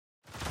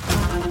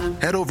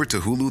Head over to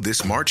Hulu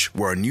this March,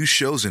 where our new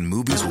shows and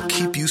movies will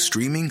keep you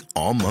streaming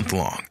all month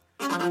long.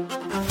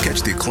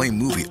 Catch the acclaimed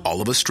movie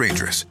All of Us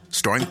Strangers,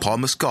 starring Paul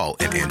Mescal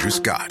and Andrew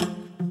Scott.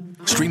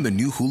 Stream the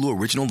new Hulu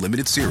original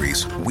limited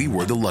series We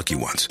Were the Lucky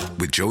Ones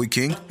with Joey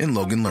King and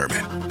Logan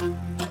Lerman.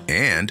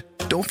 And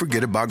don't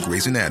forget about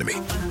Grey's Anatomy.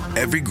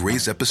 Every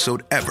Grey's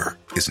episode ever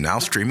is now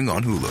streaming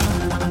on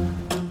Hulu.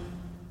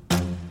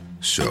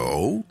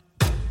 So,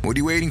 what are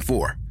you waiting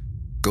for?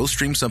 Go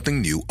stream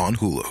something new on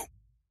Hulu.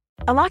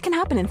 A lot can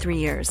happen in 3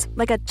 years,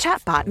 like a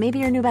chatbot may be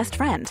your new best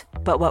friend.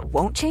 But what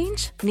won't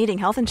change? Needing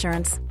health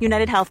insurance.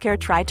 United Healthcare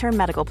Tri-Term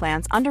Medical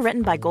Plans,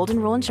 underwritten by Golden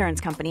Rule Insurance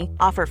Company,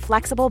 offer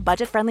flexible,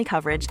 budget-friendly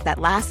coverage that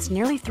lasts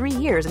nearly 3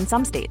 years in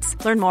some states.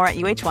 Learn more at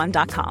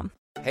uh1.com.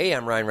 Hey,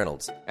 I'm Ryan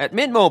Reynolds. At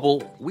Mint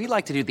Mobile, we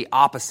like to do the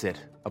opposite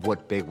of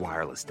what Big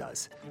Wireless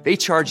does. They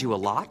charge you a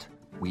lot,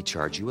 we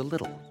charge you a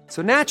little.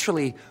 So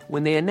naturally,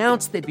 when they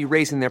announced they'd be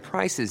raising their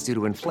prices due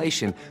to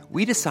inflation,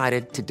 we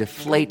decided to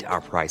deflate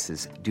our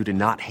prices due to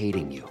not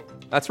hating you.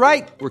 That's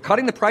right. We're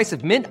cutting the price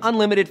of Mint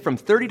Unlimited from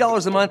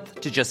 $30 a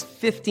month to just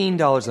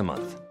 $15 a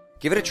month.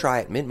 Give it a try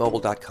at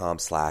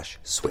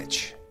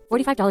mintmobile.com/switch.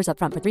 $45 up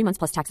front for 3 months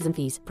plus taxes and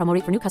fees. Promo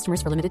rate for new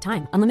customers for limited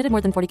time. Unlimited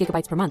more than 40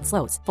 gigabytes per month.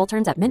 Slows full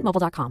terms at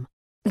mintmobile.com.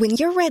 When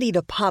you're ready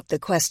to pop the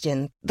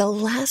question, the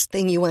last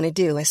thing you want to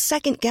do is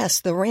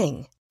second-guess the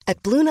ring.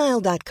 At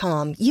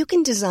BlueNile.com, you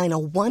can design a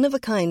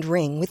one-of-a-kind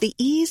ring with the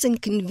ease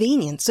and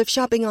convenience of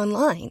shopping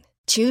online.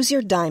 Choose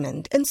your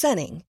diamond and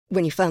setting.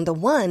 When you find the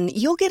one,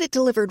 you'll get it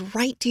delivered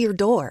right to your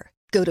door.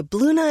 Go to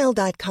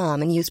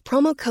BlueNile.com and use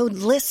promo code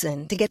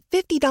LISTEN to get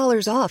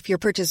 $50 off your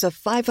purchase of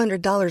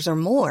 $500 or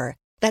more.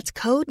 That's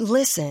code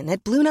LISTEN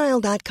at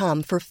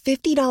BlueNile.com for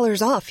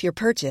 $50 off your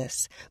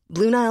purchase.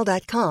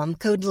 BlueNile.com,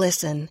 code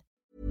LISTEN.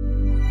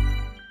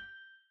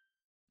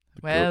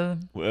 Well.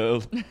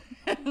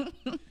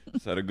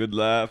 Just had a good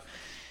laugh.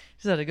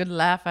 Just had a good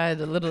laugh. I had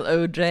a little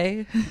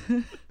OJ.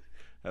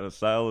 Had a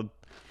salad.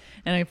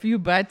 And a few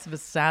bites of a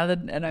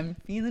salad, and I'm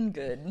feeling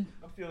good.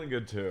 I'm feeling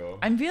good too.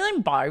 I'm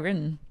feeling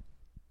Byron.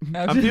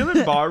 I'm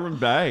feeling Byron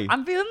Bay.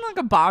 I'm feeling like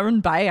a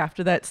Byron Bay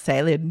after that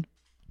salad.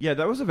 Yeah,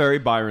 that was a very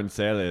Byron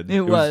salad.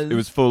 It was. It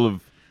was full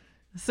of...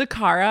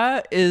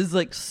 Sakara is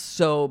like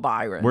so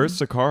Byron. Where's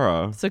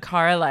Sakara?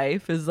 Sakara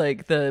Life is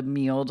like the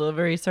meal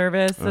delivery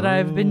service that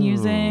I've been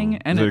using.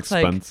 And is it it's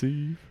expensive?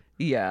 Like,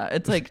 yeah,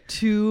 it's like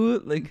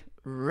two like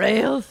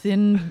rail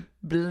thin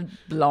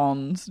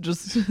blondes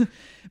just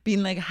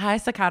being like, hi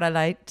Sakara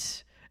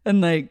Light,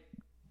 and like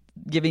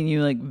giving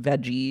you like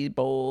veggie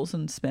bowls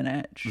and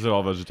spinach. Is it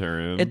all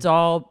vegetarian? It's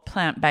all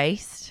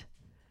plant-based,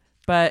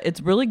 but it's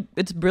really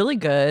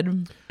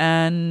good,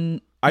 and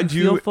I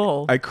feel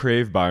full. I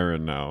crave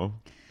Byron now.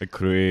 I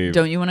crave.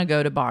 Don't you want to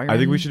go to Byron? I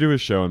think we should do a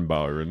show in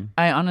Byron.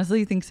 I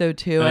honestly think so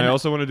too. And I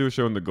also want to do a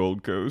show in the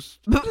Gold Coast.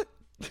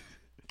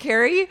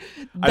 Carrie,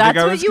 that's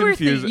what you were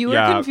thinking. You were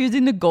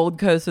confusing the Gold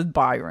Coast with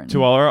Byron.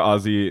 To all our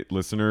Aussie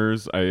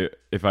listeners,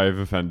 if I've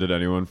offended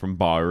anyone from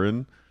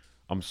Byron,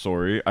 I'm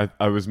sorry.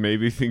 I was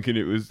maybe thinking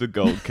it was the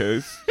Gold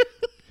Coast.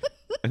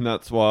 And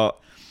that's why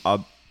I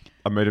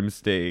made a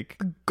mistake.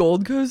 The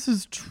Gold Coast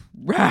is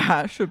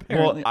trash,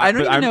 apparently. Well, I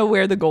don't even know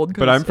where the Gold Coast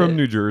is. But I'm from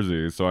New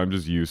Jersey, so I'm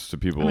just used to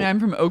people. I mean, I'm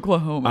from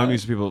Oklahoma. I'm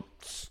used to people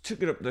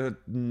sticking up their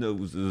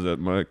noses at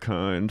my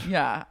kind.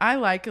 Yeah, I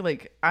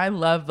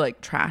love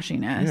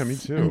trashiness. Yeah, me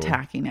too. And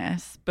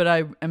tackiness. But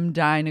I am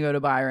dying to go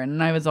to Byron.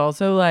 And I was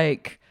also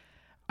like...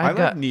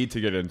 I need to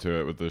get into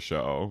it with the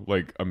show,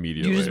 like,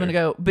 immediately. You just want to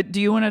go... But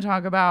do you want to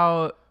talk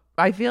about...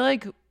 I feel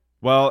like...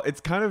 Well, it's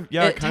kind of,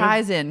 yeah. It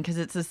ties in because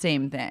it's the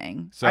same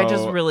thing. So I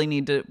just really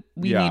need to,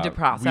 we need to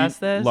process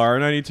this. Laura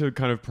and I need to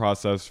kind of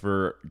process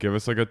give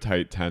us like a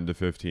tight 10 to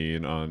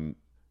 15 on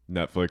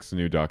Netflix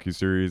new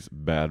docuseries,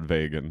 Bad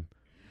Vegan.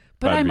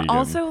 But I'm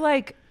also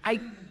like,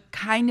 I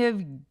kind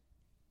of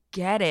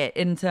get it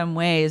in some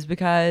ways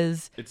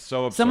because it's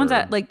so absurd. Someone's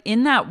like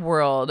in that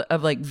world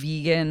of like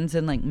vegans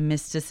and like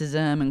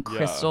mysticism and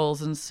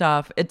crystals and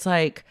stuff. It's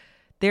like,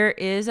 there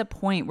is a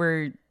point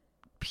where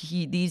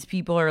these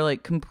people are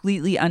like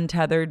completely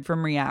untethered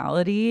from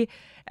reality,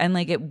 and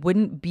like it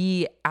wouldn't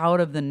be out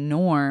of the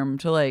norm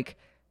to like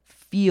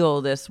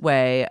feel this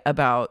way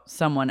about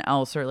someone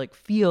else, or like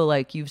feel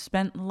like you've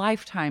spent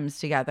lifetimes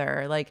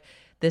together. Like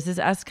this is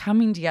us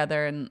coming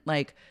together, and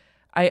like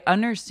I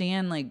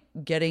understand like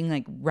getting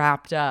like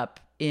wrapped up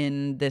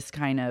in this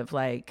kind of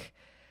like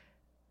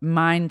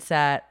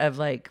mindset of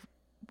like,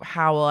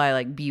 how will I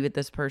like be with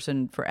this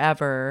person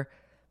forever?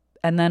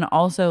 And then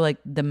also like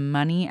the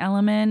money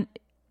element.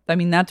 I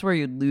mean, that's where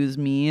you'd lose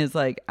me, is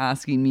like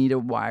asking me to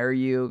wire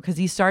you. Because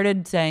he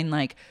started saying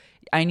like,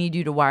 I need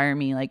you to wire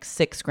me like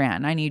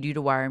 $6,000. I need you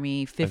to wire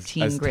me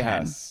 15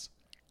 grand. Tests.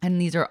 And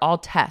these are all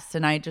tests.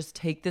 And I just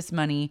take this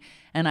money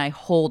and I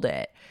hold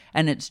it.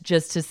 And it's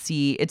just to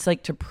see, it's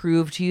like to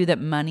prove to you that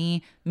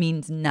money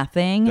means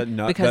nothing.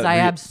 Because I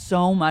have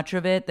so much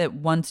of it that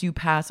once you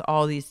pass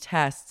all these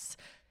tests,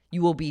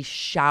 you will be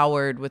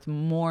showered with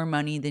more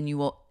money than you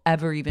will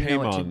ever even know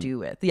what to do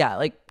with. Yeah,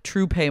 like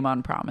true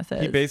Paimon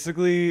promises. He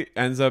basically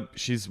ends up,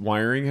 she's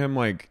wiring him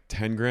like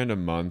 10 grand a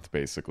month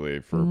basically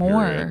for a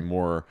period,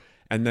 more.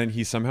 And then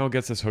he somehow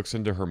gets his hooks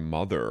into her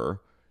mother,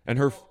 and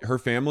her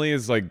family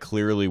is like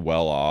clearly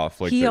well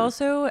off. Like, he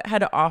also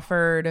had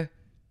offered,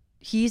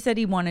 he said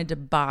he wanted to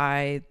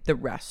buy the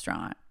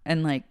restaurant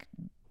and like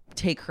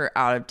take her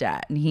out of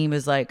debt. And he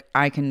was like,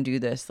 I can do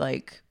this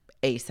like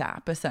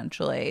ASAP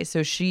essentially.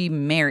 So she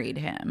married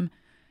him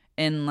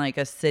in like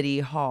a city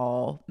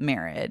hall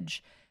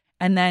marriage.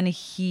 And then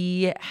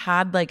he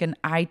had like an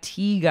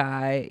IT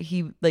guy.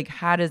 He like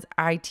had his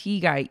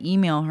IT guy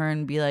email her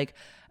and be like,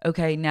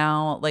 okay,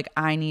 now like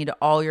I need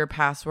all your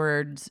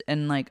passwords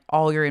and like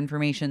all your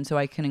information so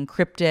I can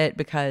encrypt it,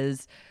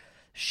 because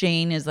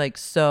Shane is like,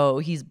 so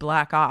he's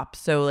black ops.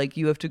 So like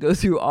you have to go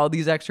through all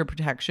these extra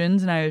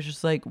protections. And I was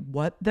just like,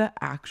 what the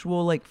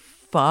actual like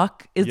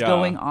fuck is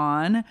going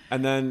on?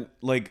 And then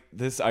like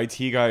this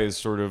IT guy is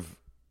sort of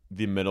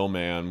the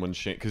middleman when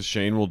Shane, because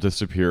Shane will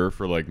disappear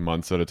for like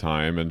months at a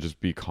time and just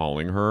be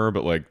calling her,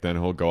 but like then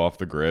he'll go off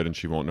the grid and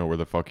she won't know where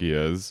the fuck he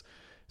is.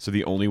 So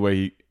the only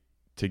way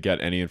to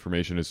get any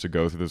information is to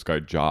go through this guy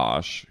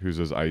Josh, who's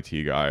his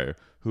IT guy,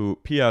 who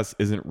PS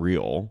isn't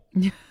real.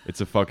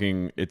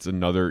 It's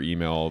another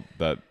email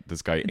that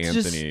this guy it's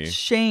Anthony, just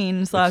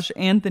Shane /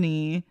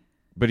 Anthony.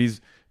 But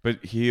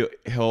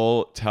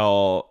he'll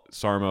tell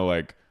Sarma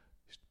like,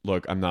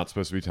 look, I'm not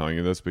supposed to be telling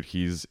you this, but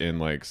he's in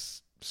like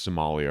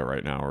Somalia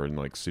right now, or in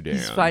like Sudan.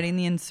 He's fighting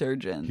the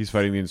insurgents.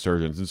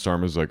 And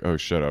Sarma's like, oh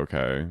shit,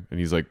 okay. And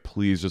he's like,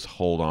 please just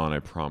hold on, I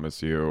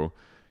promise you.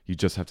 You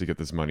just have to get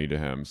this money to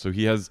him. So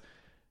he has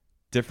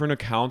different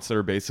accounts that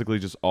are basically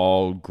just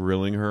all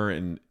grilling her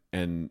and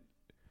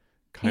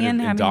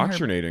kind of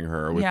indoctrinating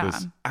her with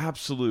this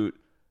absolute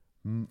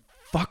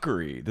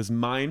fuckery, this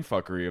mind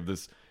fuckery of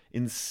this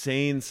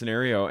insane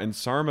scenario. And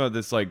Sarma,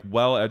 this like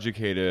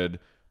well-educated,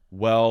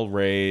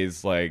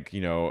 well-raised, like,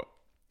 you know,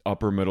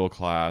 upper middle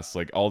class,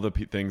 like all the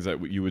things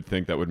that you would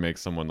think that would make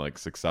someone like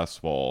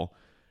successful,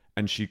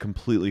 and she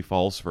completely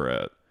falls for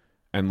it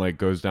and like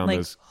goes down like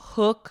this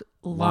hook,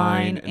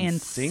 line and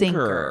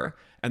sinker.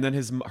 And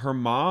then her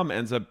mom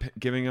ends up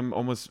giving him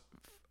almost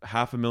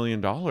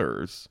 $500,000.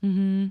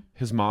 Mm-hmm.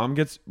 His mom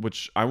gets,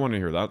 which I want to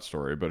hear that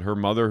story, but her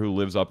mother, who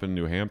lives up in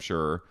New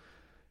Hampshire,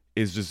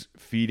 is just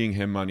feeding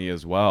him money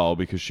as well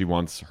because she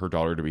wants her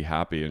daughter to be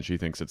happy and she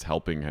thinks it's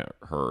helping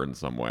her in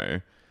some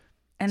way.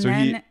 And so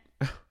then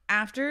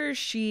after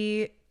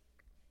she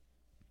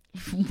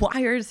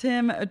wires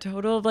him a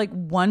total of like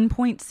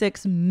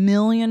 $1.6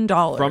 million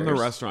from the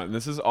restaurant. And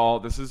this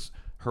is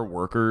her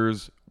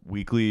workers'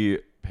 weekly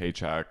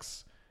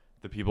paychecks,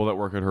 the people that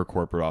work at her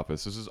corporate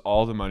office. This is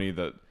all the money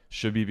that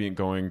should be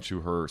going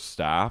to her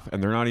staff,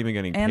 and they're not even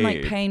getting paid. And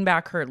like paying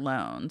back her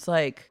loans.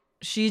 Like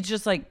she's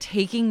just like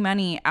taking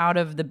money out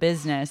of the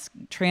business,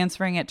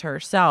 transferring it to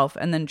herself,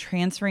 and then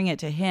transferring it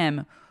to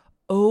him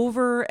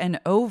over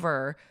and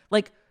over.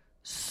 Like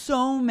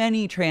so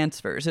many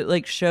transfers. It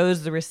like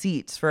shows the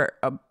receipts for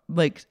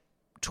like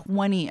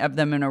 20 of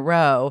them in a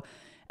row.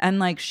 And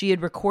like she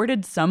had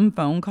recorded some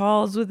phone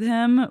calls with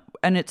him,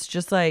 and it's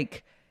just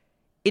like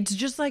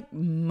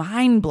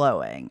mind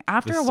blowing.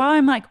 After a while,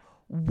 I'm like,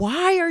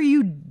 why are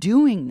you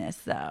doing this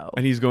though?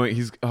 And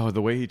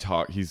the way he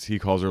talks, he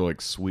calls her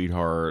like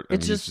sweetheart.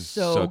 It's just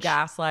so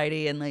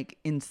gaslighty and like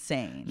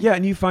insane. Yeah,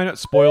 and you find out,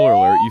 spoiler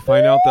alert, you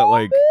find out that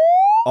like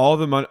all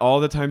the money,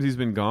 all the times he's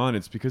been gone,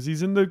 it's because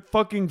he's in the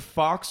fucking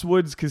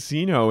Foxwoods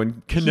casino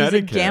in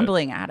Connecticut. He's a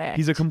gambling addict.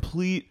 He's a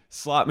complete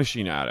slot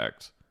machine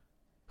addict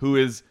who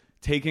is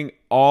taking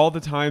all the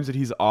times that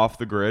he's off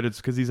the grid. It's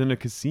because he's in a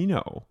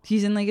casino.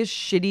 He's in like a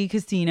shitty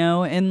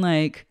casino in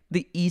like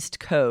the East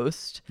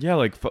Coast. Yeah,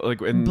 like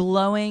in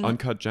blowing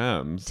Uncut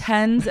Gems,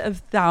 tens of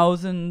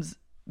thousands,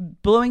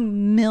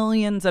 blowing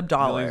millions of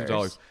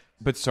dollars.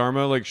 But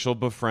Sarma, like, she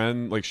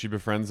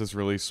befriends this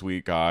really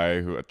sweet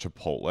guy who at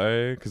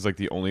Chipotle, because like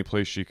the only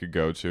place she could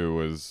go to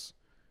was.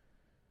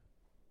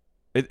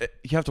 You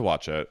have to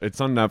watch it. It's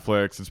on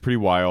Netflix. It's pretty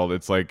wild.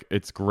 It's like,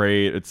 it's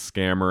great. It's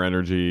scammer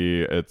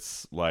energy.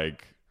 It's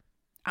like.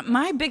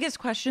 My biggest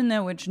question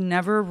though, which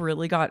never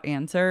really got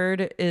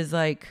answered, is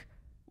like,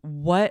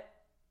 what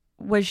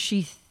was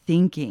she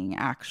thinking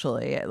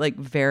actually at like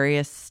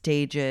various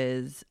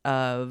stages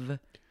of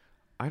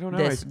I don't know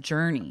this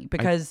journey?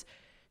 Because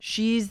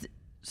she's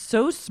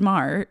so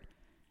smart,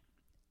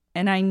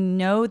 and I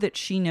know that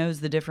she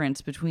knows the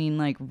difference between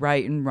like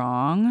right and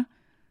wrong.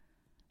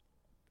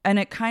 And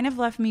it kind of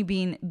left me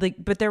being like,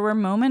 but there were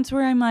moments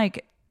where I'm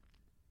like,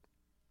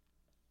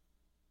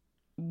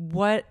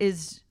 what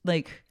is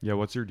like, yeah,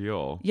 what's your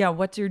deal? Yeah,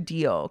 what's your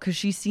deal? Because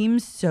she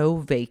seems so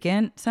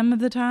vacant some of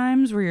the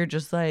times where you're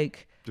just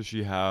like,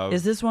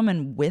 is this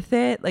woman with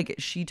it? Like,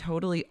 is she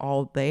totally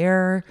all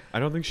there? I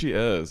don't think she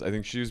is. I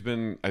think I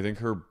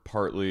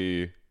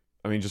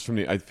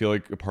feel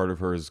like a part of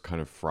her is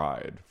kind of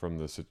fried from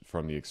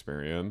the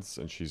experience,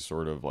 and she's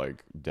sort of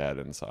like dead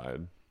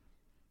inside.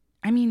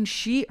 I mean,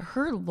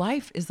 her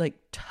life is like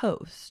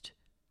toast.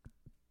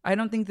 I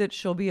don't think that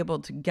she'll be able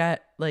to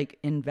get like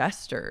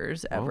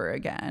investors ever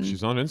again.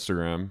 She's on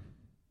Instagram.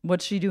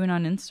 What's she doing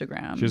on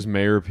Instagram? She has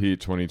Mayor Pete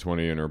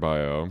 2020 in her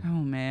bio. Oh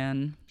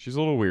man. She's a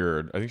little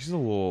weird. I think she's a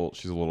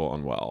little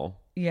unwell.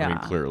 Yeah. I mean,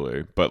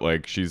 clearly. But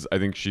like she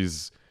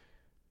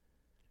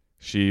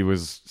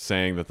was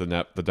saying that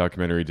the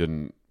documentary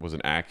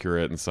wasn't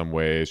accurate in some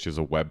ways. She has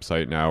a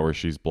website now where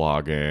she's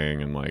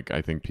blogging, and like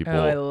I think people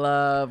I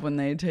love when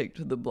they take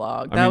to the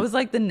blog. That was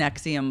like the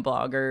NXIVM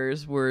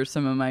bloggers were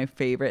some of my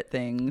favorite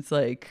things.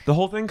 Like the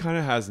whole thing kind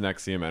of has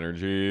NXIVM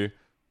energy.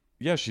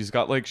 Yeah, she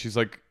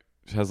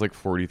has like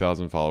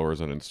 40,000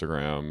 followers on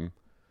Instagram.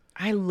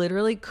 I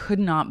literally could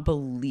not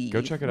believe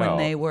Go check it when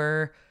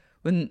out.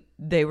 when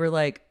they were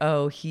like,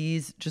 "Oh,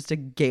 he's just a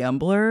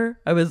gambler."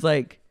 I was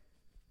like,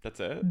 That's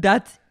it?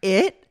 "That's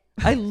it?"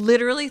 I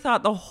literally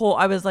thought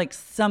I was like,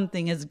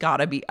 something has got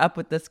to be up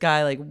with this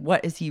guy. Like,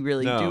 what is he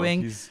really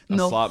doing? He's And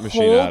a the slot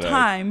machine whole addict.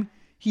 time,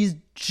 he's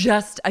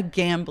just a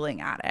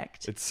gambling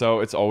addict. It's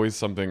always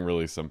something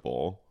really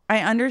simple. I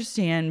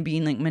understand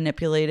being like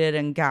manipulated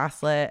and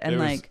gaslit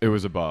and It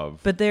was above.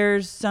 but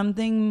there's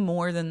something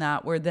more than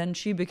that where then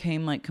she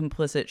became like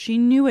complicit. She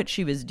knew what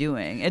she was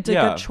doing. It's like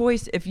Yeah. a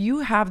choice. If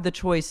you have the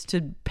choice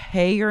to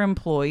pay your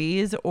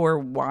employees or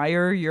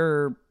wire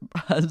your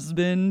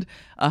husband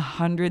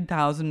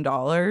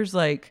 $100,000,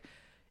 like,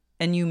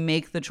 and you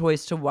make the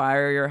choice to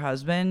wire your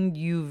husband,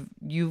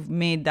 you've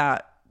made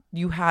that.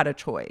 You had a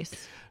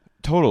choice.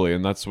 Totally,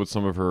 and that's what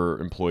some of her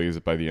employees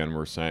by the end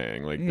were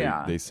saying. Like,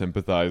 Yeah. they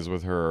sympathize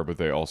with her, but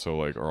they also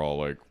like are all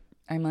like.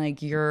 I'm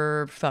like,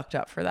 you're fucked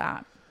up for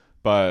that.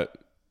 But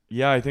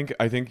yeah, I think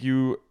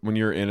when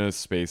you're in a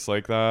space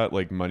like that,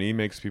 like money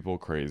makes people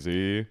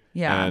crazy.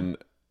 Yeah. And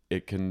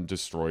it can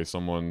destroy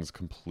someone's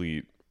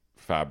complete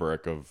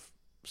fabric of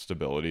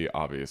stability,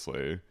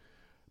 obviously.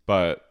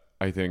 But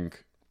I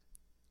think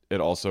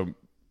it also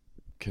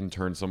can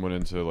turn someone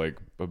into like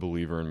a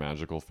believer in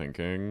magical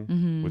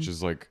thinking, which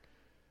is like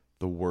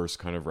the worst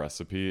kind of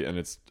recipe, and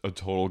it's a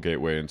total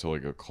gateway into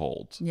like a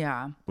cult.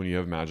 Yeah. When you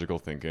have magical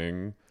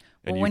thinking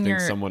and Well, when you think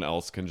you're- someone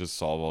else can just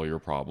solve all your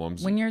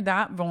problems. When you're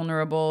that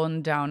vulnerable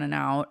and down and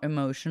out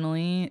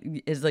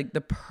emotionally is like the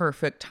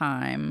perfect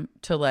time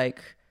to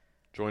like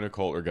Join a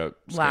cult or get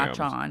latch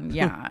scammed. on.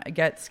 Yeah,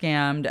 get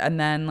scammed. And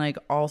then like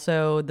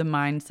also the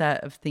mindset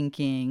of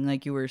thinking,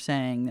 like you were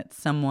saying,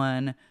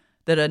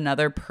 that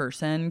another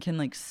person can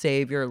like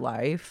save your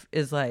life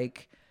is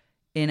like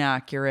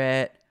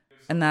inaccurate.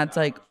 And that's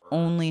like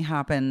only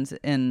happens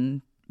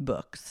in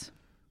books.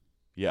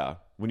 Yeah.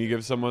 When you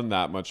give someone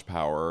that much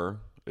power,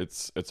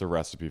 it's a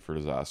recipe for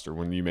disaster.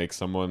 When you make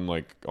someone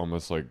like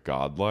almost like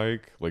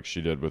godlike, like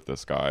she did with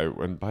this guy.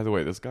 And by the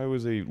way, this guy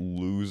was a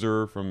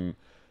loser from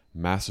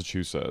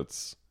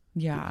Massachusetts.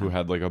 Yeah. Who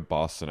had like a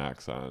Boston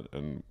accent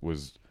and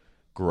was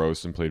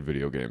gross and played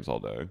video games all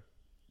day.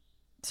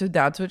 So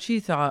that's what she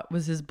thought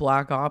was his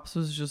black ops,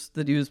 was just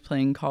that he was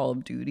playing Call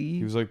of Duty.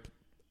 He was like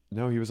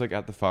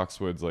at the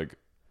Foxwoods, like.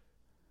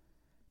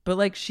 But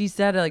like she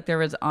said, like there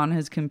was on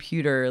his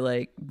computer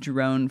like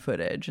drone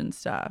footage and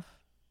stuff.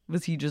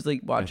 Was he just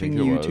like watching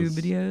think it YouTube was.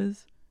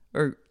 videos,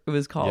 or it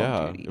was Call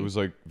of Duty? It was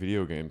like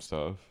video game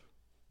stuff.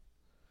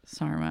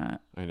 Sarma,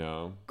 I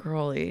know.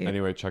 girly.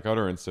 Anyway, check out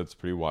our Insta. It's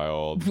pretty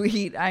wild.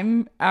 Wait,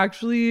 I'm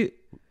actually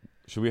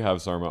Should we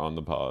have Sarma on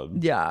the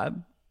pod? yeah.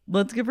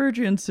 Let's give her a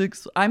chance to.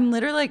 I'm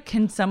literally like,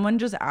 can someone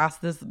just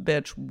ask this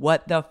bitch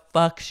what the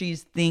fuck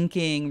she's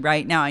thinking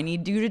right now? I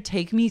need you to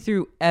take me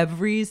through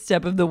every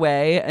step of the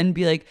way and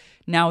be like,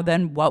 now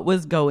then, what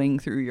was going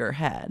through your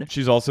head?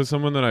 She's also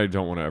someone that I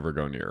don't want to ever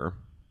go near.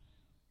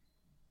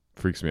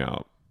 Freaks me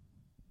out.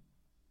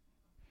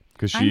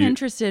 Because I'm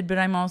interested, but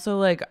I'm also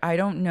like, I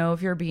don't know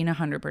if you're being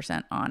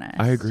 100% honest.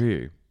 I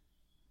agree.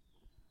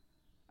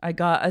 I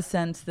got a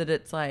sense that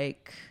it's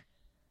like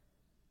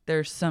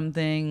there's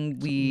something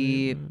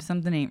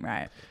ain't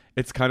right.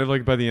 It's kind of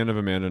like by the end of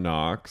Amanda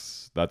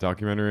Knox, that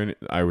documentary.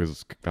 I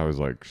was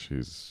like,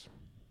 she's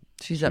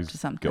She's up to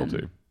something.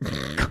 guilty.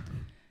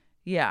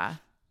 Yeah.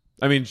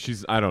 I mean,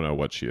 I don't know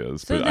what she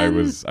is, So but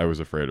then- I was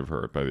afraid of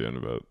her by the end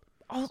of it.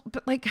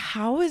 But like,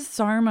 how is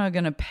Sarma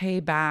gonna pay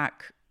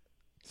back?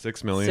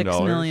 $6 million.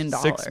 $6 million.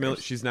 $6 million.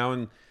 She's now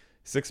in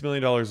 $6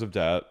 million of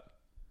debt.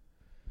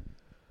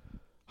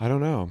 I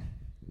don't know.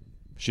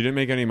 She didn't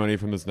make any money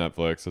from this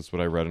Netflix. That's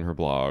what I read in her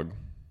blog.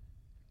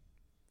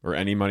 Or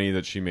any money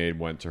that she made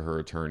went to her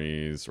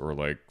attorneys or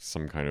like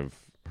some kind of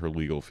her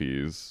legal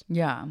fees.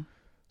 Yeah.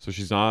 So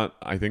she's not,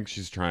 I think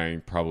she's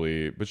trying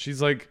probably, but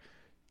she's like,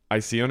 I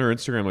see on her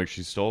Instagram, like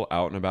she's still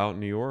out and about in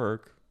New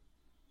York,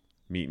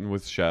 meeting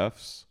with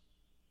chefs.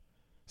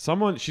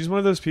 She's one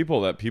of those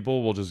people that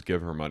people will just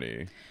give her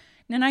money.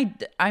 And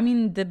I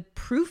mean, the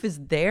proof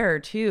is there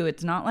too.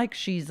 It's not like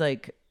she's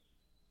like,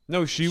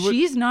 No,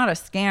 she's not a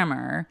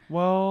scammer.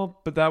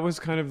 Well, but that was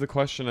kind of the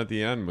question at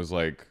the end was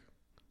like,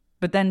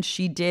 But then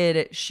she did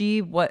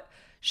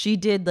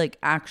like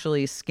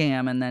actually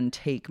scam and then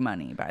take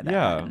money by the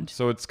yeah. end.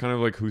 So it's kind of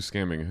like who's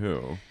scamming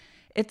who.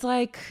 It's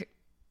like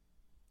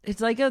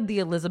the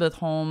Elizabeth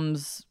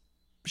Holmes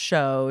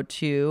show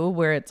too,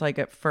 where it's like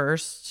at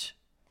first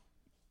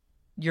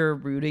you're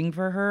rooting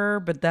for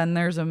her, but then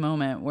there's a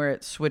moment where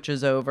it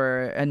switches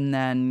over and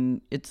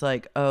then it's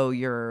like, oh,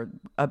 you're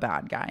a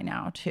bad guy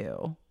now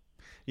too.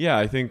 Yeah,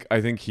 I think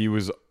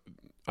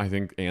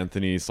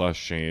Anthony /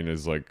 Shane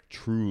is like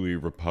truly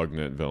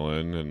repugnant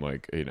villain and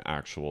like an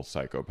actual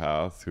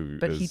psychopath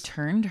But he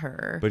turned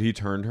her. But he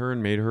turned her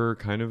and made her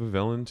kind of a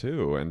villain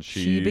too, and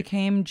she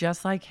became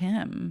just like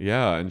him.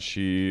 Yeah, and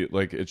she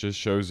like it just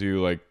shows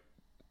you like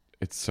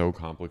it's so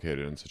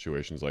complicated in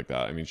situations like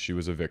that. I mean, she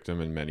was a victim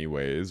in many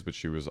ways, but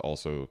she was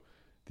also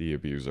the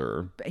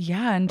abuser.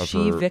 Yeah, and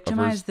she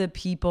victimized the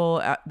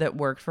people that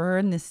worked for her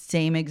in the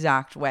same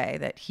exact way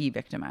that he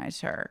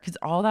victimized her. Because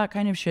all that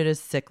kind of shit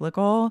is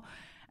cyclical.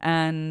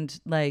 And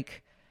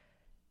like,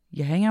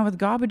 you hang out with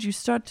garbage, you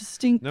start to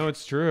stink. No,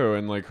 it's true.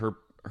 And like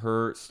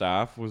her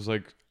staff was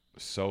like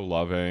so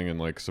loving and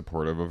like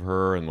supportive of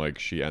her. And like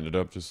she ended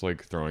up just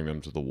like throwing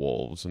them to the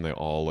wolves. And they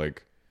all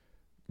like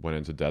went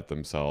into debt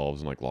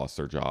themselves and like lost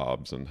their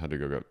jobs and had to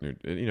go get new,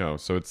 you know,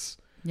 so it's.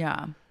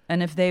 Yeah.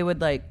 And if they would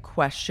like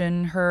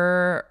question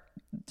her,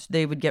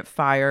 they would get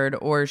fired,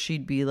 or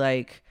she'd be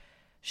like,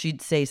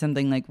 she'd say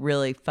something like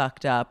really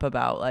fucked up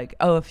about like,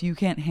 oh, if you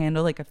can't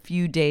handle like a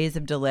few days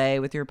of delay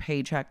with your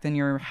paycheck, then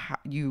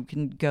you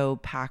can go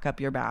pack up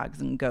your bags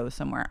and go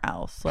somewhere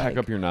else. Like, pack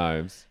up your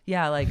knives.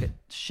 Yeah, like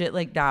shit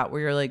like that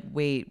where you're like,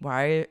 wait,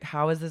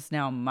 how is this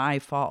now my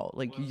fault?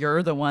 Like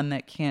you're the one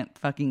that can't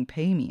fucking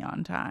pay me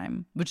on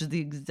time, which is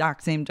the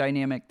exact same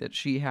dynamic that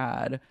she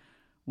had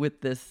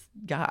with this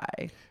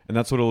guy. And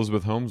that's what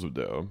Elizabeth Holmes would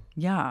do.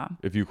 Yeah.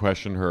 If you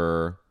question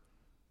her.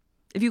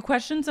 If you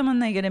question someone,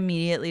 they get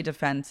immediately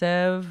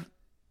defensive.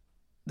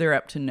 They're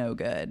up to no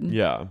good.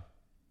 Yeah.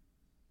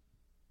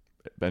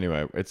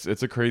 Anyway, it's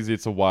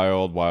a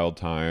wild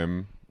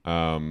time.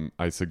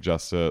 I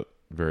suggest it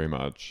very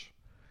much.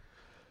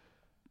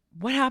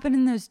 What happened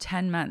in those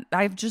 10 months?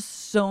 I have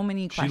just so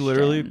many questions. She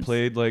literally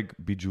played like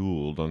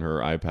Bejeweled on her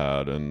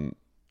iPad and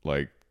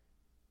like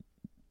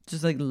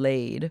just like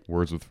laid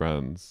Words with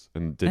Friends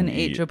and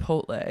ate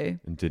Chipotle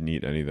and didn't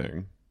eat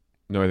anything.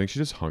 No, I think she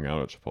just hung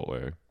out at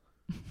Chipotle.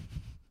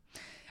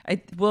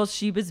 Well,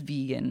 she was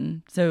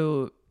vegan,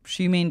 so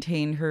she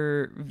maintained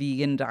her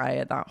vegan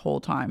diet that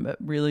whole time. But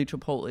really,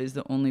 Chipotle is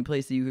the only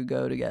place that you could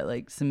go to get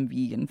like some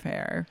vegan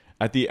fare.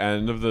 At the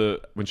end of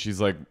when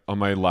she's like, on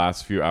my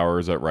last few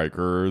hours at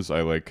Rikers,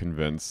 I like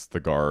convinced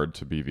the guard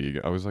to be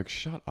vegan. I was like,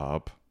 shut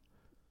up.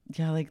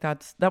 Yeah, like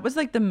that was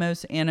like the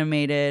most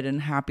animated and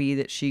happy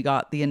that she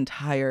got the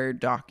entire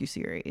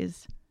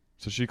docuseries.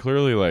 So she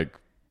clearly like.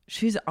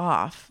 She's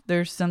off.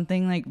 There's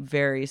something like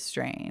very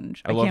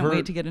strange. I can't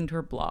wait to get into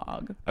her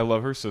blog. I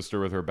love her sister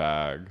with her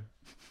bag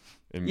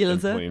in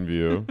plain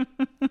view.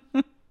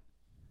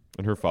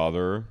 And her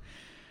father.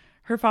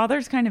 Her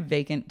father's kind of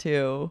vacant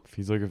too.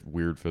 He's like a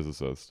weird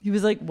physicist. He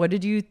was like, what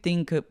did you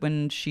think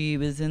when she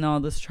was in all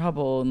this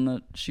trouble and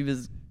that she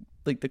was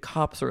like the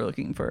cops were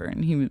looking for her?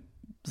 And he was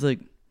like,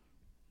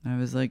 I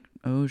was like,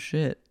 oh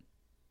shit.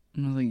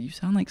 And I was like, you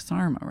sound like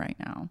Sarma right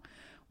now.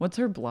 What's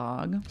her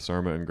blog?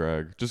 Sarma and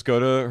Greg. Just go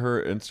to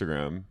her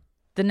Instagram.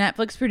 The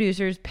Netflix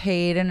producers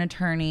paid an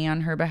attorney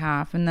on her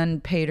behalf and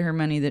then paid her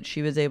money that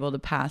she was able to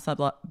pass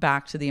up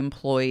back to the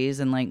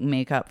employees and like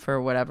make up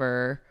for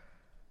whatever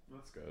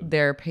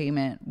their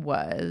payment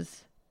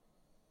was.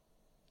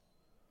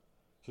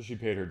 So she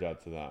paid her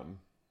debt to them.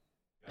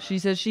 She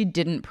says she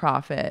didn't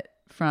profit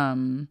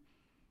from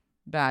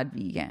Bad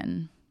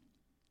Vegan.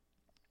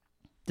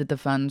 That the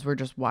funds were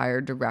just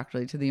wired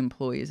directly to the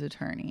employees'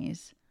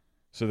 attorneys.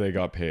 So they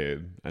got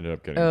paid, ended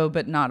up getting. Oh,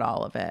 but not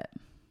all of it.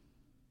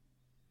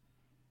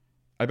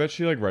 I bet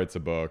she like writes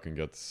a book and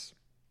gets.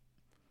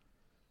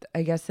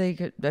 I guess they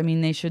could. I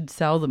mean, they should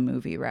sell the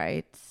movie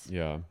rights.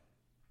 Yeah.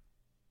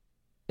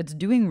 It's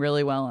doing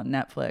really well on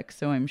Netflix,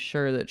 so I'm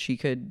sure that she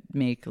could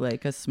make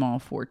like a small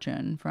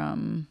fortune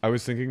from. I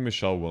was thinking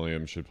Michelle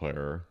Williams should play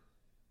her.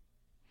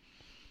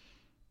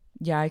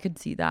 Yeah, I could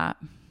see that.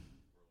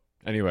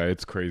 Anyway,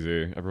 it's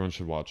crazy. Everyone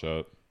should watch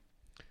it.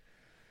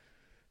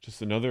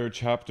 Just another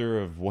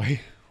chapter of white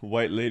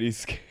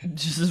ladies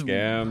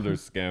scammed or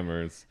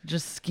scammers.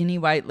 Just skinny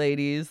white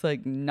ladies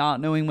like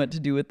not knowing what to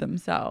do with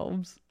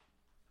themselves.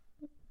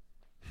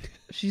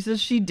 She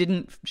says she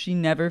didn't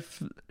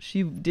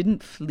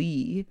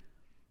flee.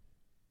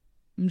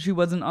 And she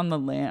wasn't on the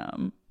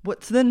lam. But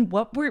then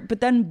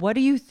what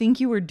do you think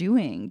you were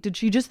doing? Did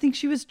she just think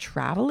she was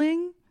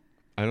traveling?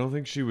 I don't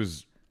think she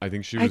was. I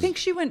think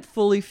she went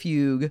fully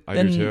fugue.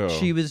 I do too.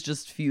 She was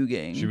just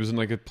fuging. She was in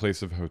like a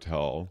place of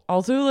hotel.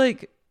 Also,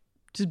 like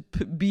to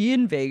be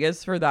in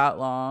Vegas for that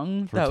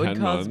long, that would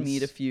cause months. me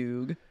to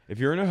fugue. If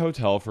you're in a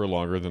hotel for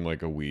longer than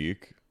like a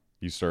week,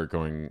 you start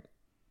going.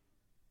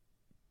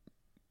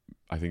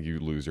 I think you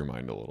lose your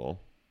mind a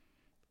little.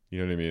 You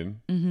know what I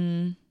mean?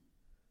 Mm-hmm.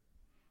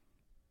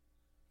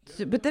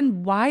 So, but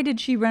then why did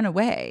she run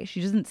away?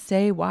 She doesn't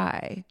say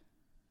why.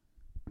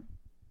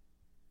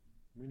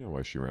 We know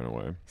why she ran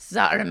away.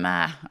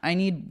 Sarma. I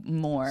need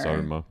more.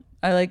 Sarma.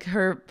 I like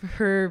her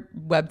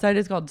website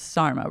is called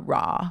Sarma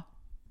Raw.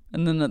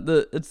 And then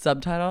it's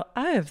subtitle,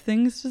 I have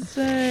things to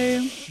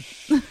say.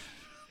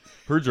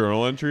 Her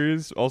journal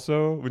entries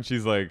also, when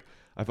she's like,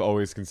 I've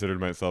always considered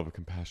myself a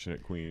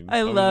compassionate queen.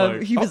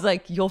 He was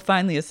like, you'll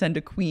finally ascend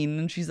to queen.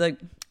 And she's like,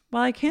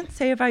 well, I can't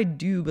say if I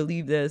do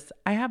believe this.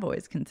 I have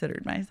always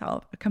considered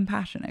myself a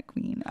compassionate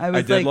queen. I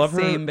was like,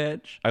 same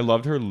bitch. I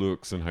loved her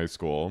looks in high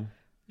school.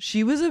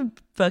 She was a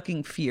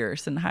fucking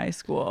fierce in high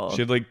school.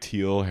 She had like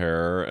teal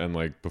hair and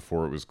like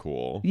before it was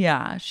cool.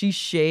 Yeah, she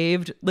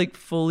shaved, like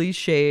fully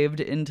shaved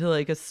into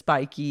like a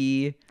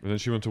spiky. And then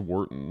she went to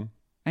Wharton.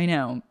 I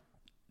know.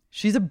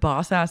 She's a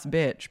boss ass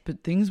bitch,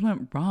 but things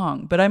went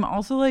wrong. But I'm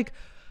also like,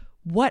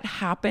 what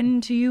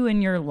happened to you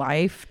in your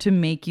life to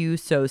make you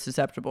so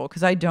susceptible?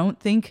 Because I don't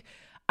think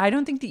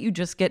that you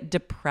just get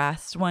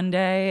depressed one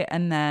day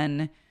and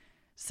then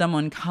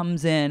someone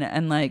comes in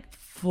and like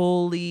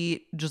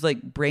fully just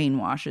like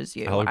brainwashes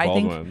you. Alec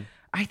Baldwin.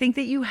 I think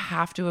that you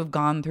have to have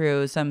gone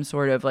through some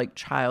sort of like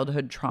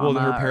childhood trauma.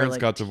 Well, her parents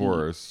like got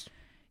divorced.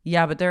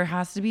 Yeah, but there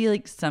has to be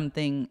like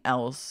something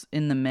else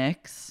in the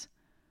mix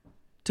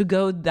to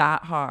go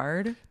that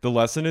hard. The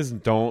lesson is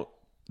don't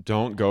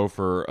go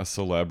for a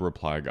celeb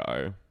reply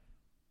guy.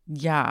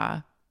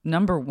 Yeah.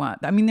 Number one.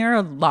 I mean, there are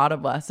a lot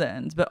of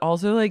lessons, but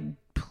also like,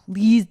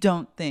 please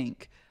don't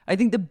think. I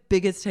think the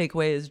biggest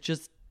takeaway is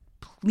just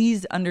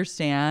please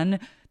understand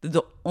that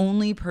the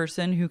only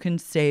person who can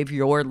save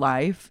your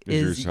life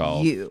is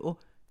yourself. You,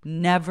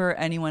 never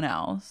anyone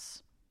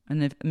else.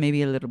 And if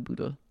maybe a little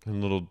Buddha. And a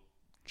little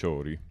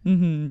chori.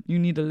 You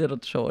need a little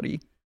chori.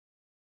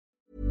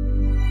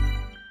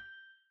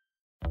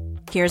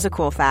 Here's a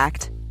cool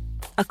fact.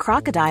 A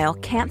crocodile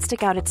can't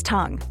stick out its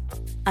tongue.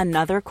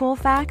 Another cool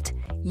fact,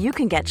 you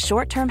can get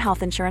short-term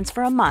health insurance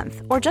for a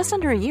month or just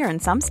under a year in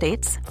some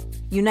states.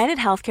 United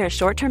Healthcare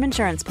short-term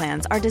insurance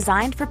plans are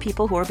designed for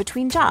people who are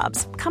between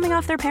jobs, coming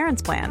off their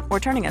parents' plan, or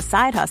turning a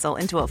side hustle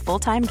into a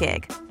full-time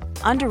gig.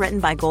 Underwritten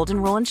by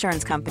Golden Rule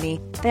Insurance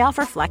Company, they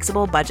offer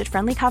flexible,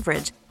 budget-friendly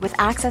coverage with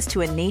access to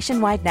a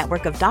nationwide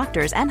network of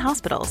doctors and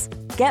hospitals.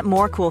 Get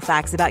more cool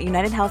facts about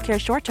United Healthcare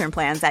short-term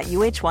plans at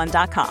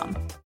uh1.com.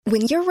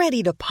 When you're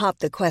ready to pop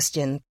the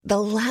question, the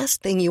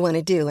last thing you want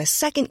to do is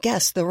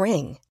second-guess the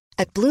ring.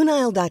 At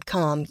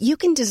BlueNile.com, you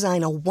can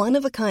design a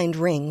one-of-a-kind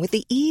ring with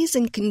the ease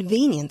and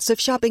convenience of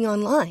shopping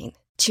online.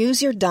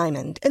 Choose your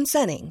diamond and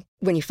setting.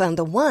 When you find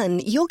the one,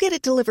 you'll get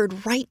it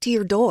delivered right to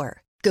your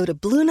door. Go to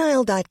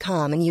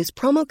BlueNile.com and use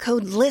promo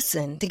code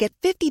LISTEN to get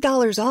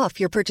 $50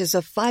 off your purchase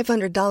of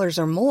 $500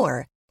 or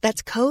more.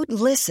 That's code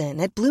LISTEN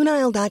at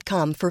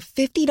BlueNile.com for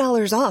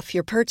 $50 off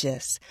your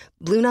purchase.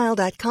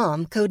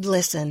 BlueNile.com, code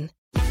LISTEN.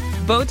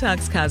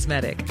 Botox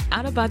Cosmetic,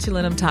 out of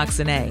botulinum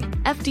toxin A,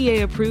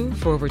 FDA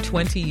approved for over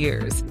 20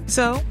 years.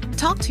 So,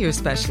 talk to your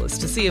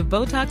specialist to see if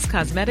Botox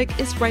Cosmetic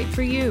is right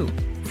for you.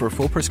 For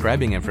full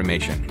prescribing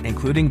information,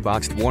 including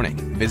boxed warning,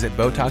 visit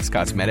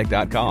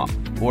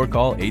BotoxCosmetic.com or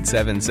call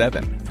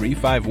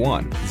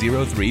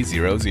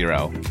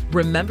 877-351-0300.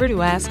 Remember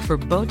to ask for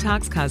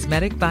Botox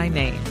Cosmetic by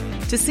name.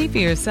 To see for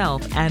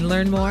yourself and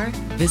learn more,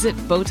 visit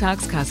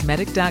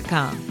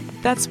BotoxCosmetic.com.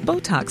 That's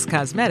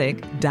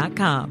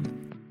BotoxCosmetic.com.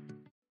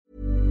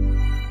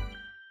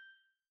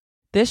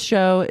 This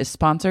show is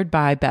sponsored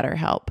by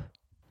BetterHelp.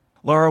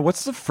 Laura,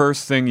 what's the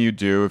first thing you'd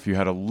do if you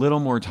had a little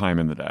more time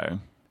in the day?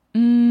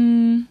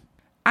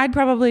 I'd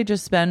probably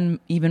just spend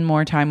even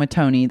more time with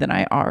Tony than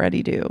I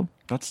already do.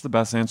 That's the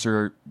best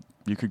answer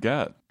you could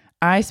get.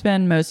 I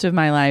spend most of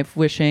my life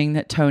wishing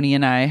that Tony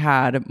and I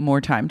had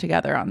more time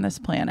together on this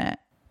planet.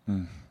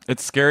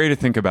 It's scary to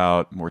think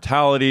about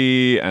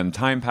mortality and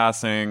time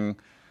passing.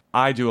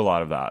 I do a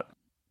lot of that.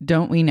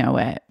 Don't we know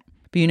it?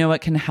 But you know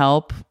what can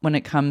help when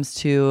it comes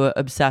to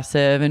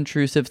obsessive,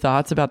 intrusive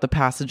thoughts about the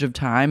passage of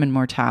time and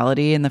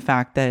mortality and the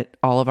fact that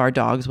all of our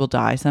dogs will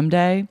die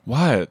someday?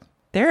 What?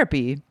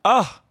 Therapy.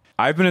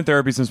 I've been in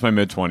therapy since my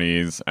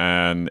mid-20s,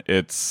 and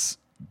it's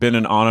been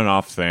an on and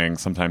off thing.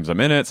 Sometimes I'm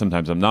in it,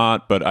 sometimes I'm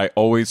not, but I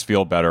always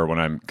feel better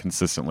when I'm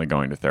consistently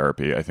going to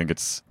therapy. I think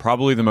it's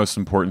probably the most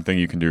important thing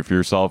you can do for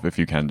yourself if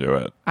you can do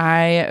it.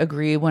 I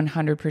agree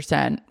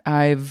 100%.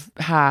 I've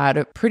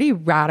had pretty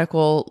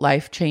radical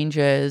life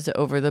changes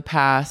over the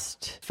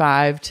past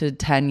 5 to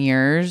 10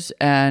 years,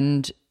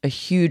 and a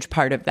huge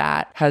part of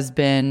that has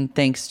been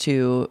thanks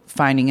to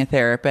finding a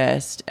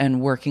therapist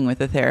and working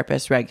with a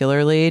therapist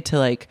regularly to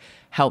like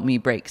help me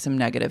break some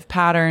negative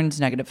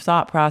patterns, negative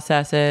thought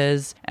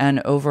processes,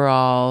 and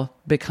overall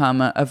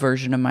become a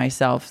version of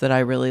myself that I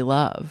really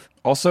love.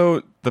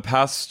 Also, the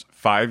past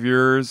 5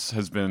 years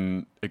has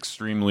been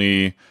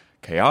extremely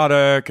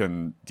chaotic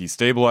and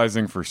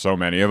destabilizing for so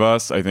many of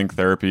us. I think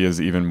therapy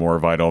is even more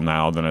vital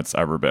now than it's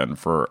ever been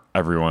for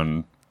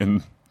everyone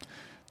in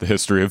the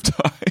history of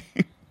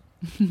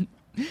time.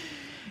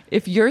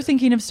 If you're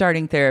thinking of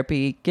starting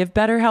therapy, give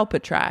BetterHelp a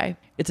try.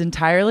 It's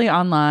entirely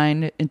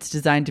online. It's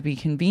designed to be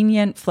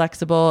convenient,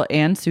 flexible,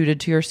 and suited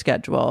to your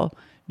schedule.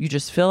 You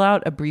just fill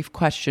out a brief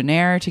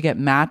questionnaire to get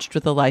matched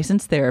with a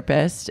licensed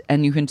therapist,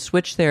 and you can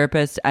switch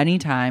therapists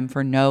anytime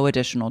for no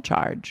additional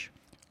charge.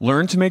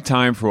 Learn to make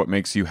time for what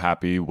makes you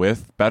happy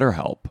with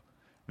BetterHelp.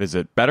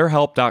 Visit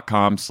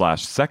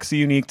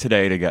BetterHelp.com/sexyunique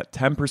today to get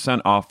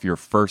 10% off your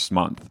first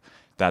month.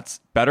 That's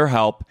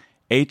BetterHelp,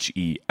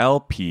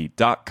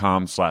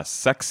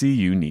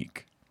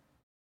 HELP.com/sexyunique.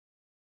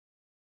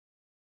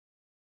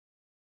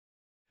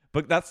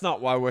 But that's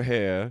not why we're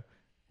here.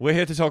 We're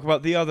here to talk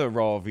about the other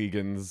raw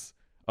vegans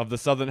of the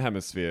Southern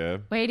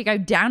Hemisphere. Way to go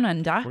down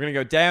under. We're going to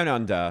go down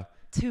under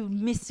to a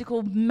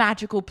mystical,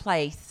 magical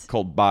place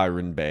called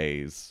Byron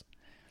Bays.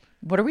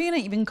 What are we going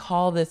to even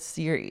call this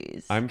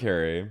series? I'm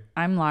Carrie.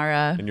 I'm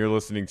Lara. And you're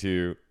listening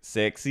to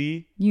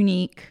Sexy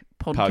Unique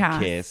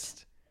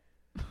Podcast.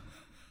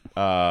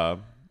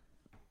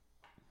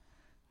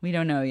 We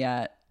don't know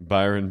yet.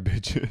 Byron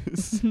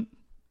Bitches.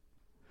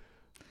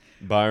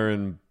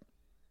 Byron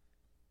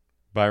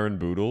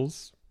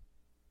Boodles.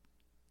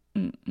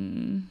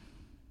 Mm-mm.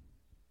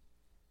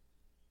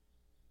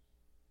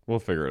 We'll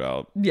figure it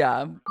out.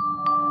 Yeah.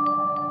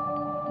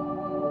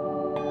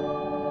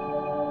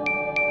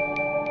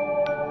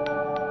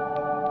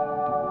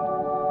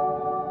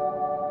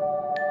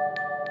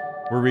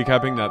 We're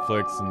recapping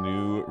Netflix's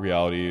new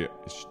reality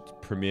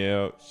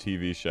premiere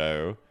TV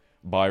show,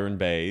 Byron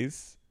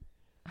Bays.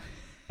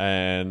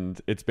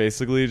 And it's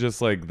basically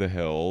just like The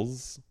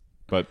Hills,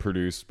 but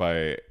produced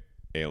by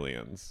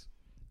aliens.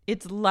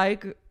 It's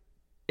like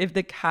if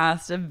the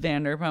cast of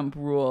Vanderpump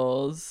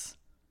Rules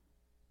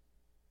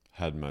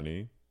had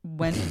money,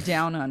 went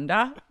down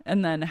under,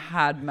 and then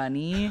had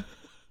money,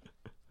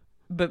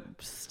 but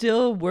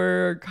still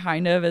were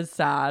kind of as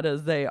sad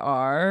as they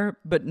are,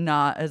 but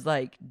not as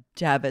like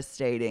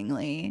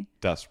devastatingly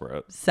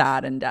desperate,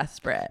 sad and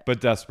desperate, but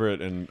desperate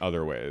in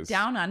other ways.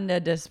 Down under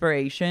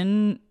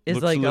desperation is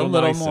looks like a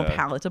little more nicer.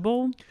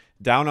 palatable.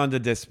 Down under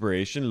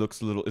desperation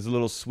is a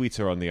little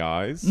sweeter on the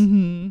eyes.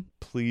 Mm-hmm.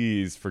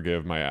 Please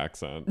forgive my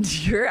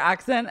accent. Your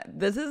accent.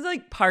 This is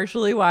like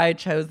partially why I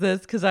chose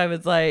this, because I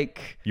was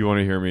like, you want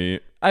to hear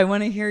me? I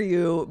want to hear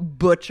you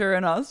butcher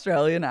an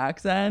Australian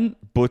accent.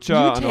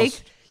 Butcher.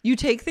 You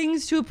take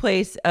things to a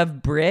place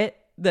of Brit,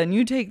 then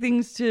you take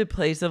things to a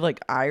place of like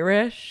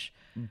Irish.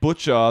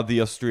 Butcher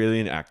the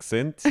Australian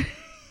accent.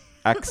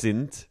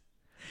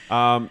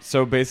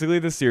 So basically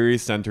the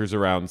series centers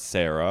around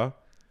Sarah,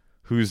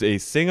 who's a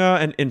singer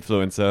and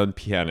influencer and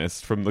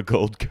pianist from the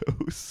Gold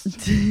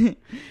Coast.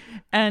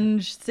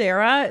 And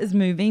Sarah is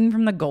moving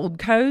from the Gold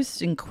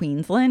Coast in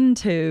Queensland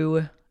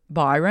to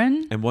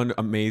Byron. And one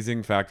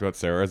amazing fact about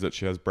Sarah is that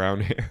she has brown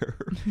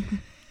hair.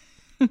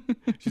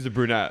 She's a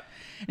brunette.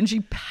 And she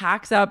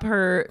packs up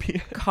her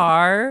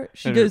car.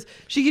 She keeps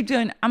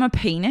going, I'm a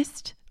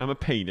pianist. I'm a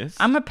pianist.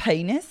 I'm a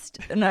pianist.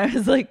 And I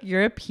was like,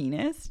 you're a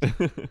pianist?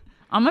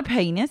 I'm a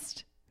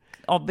pianist,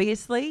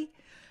 obviously.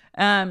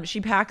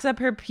 She packs up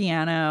her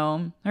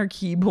piano, her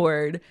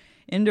keyboard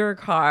into her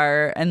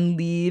car and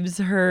leaves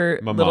her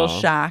little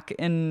shack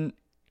in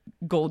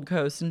Gold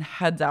Coast and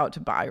heads out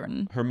to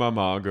Byron. Her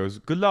mama goes,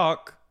 good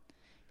luck.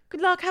 Good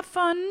luck, have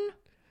fun.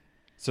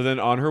 So then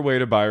on her way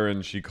to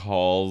Byron, she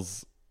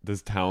calls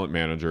this talent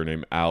manager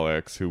named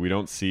Alex, who we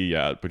don't see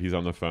yet, but he's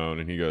on the phone,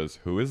 and he goes,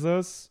 who is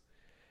this?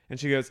 And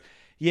she goes,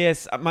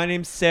 yes, my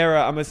name's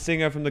Sarah. I'm a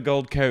singer from the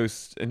Gold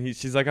Coast. And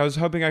she's like, I was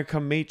hoping I'd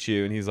come meet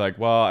you. And he's like,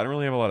 well, I don't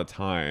really have a lot of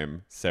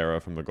time, Sarah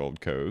from the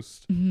Gold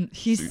Coast.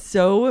 He's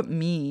so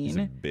mean. He's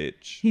a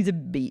bitch. He's a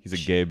bitch. He's a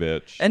gay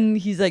bitch. And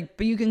he's like,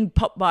 but you can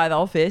pop by the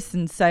office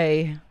and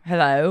say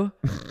hello.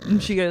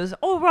 And she goes,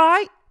 all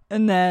right.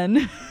 And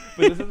then...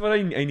 But this is what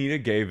I need, a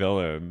gay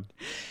villain.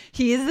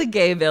 He is the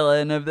gay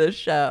villain of this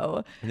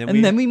show.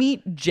 And then we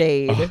meet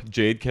Jade.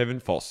 Jade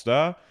Kevin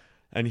Foster.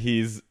 And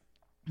he's...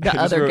 The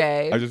other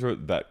gay. I just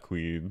wrote that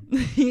queen.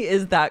 He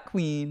is that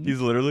queen. He's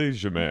literally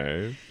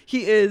Jamais.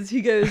 He is.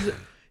 He goes,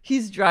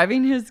 he's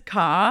driving his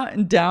car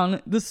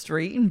down the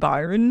street in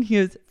Byron. He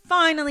goes,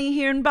 finally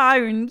here in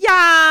Byron.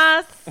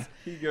 Yes.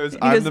 He goes,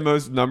 I'm the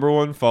most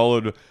 #1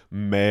 followed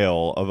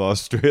male of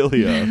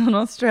Australia. In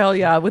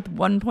Australia with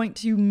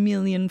 1.2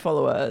 million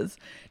followers.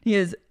 He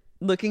is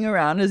looking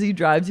around as he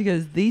drives. He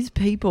goes, these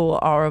people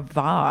are a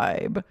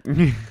vibe.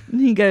 And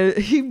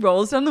he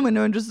rolls down the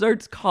window and just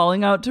starts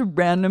calling out to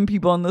random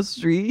people on the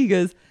street. He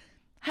goes,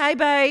 hey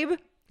babe,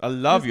 I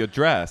love your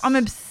dress. I'm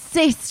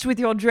obsessed with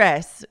your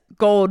dress.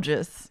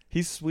 Gorgeous.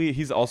 He's sweet.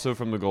 He's also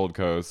from the Gold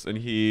Coast, and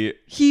he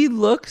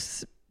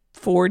looks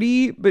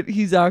 40, but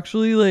he's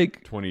actually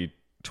like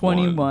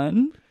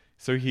 21.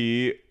 So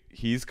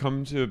he's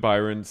come to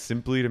Byron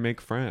simply to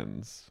make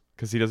friends,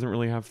 because he doesn't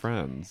really have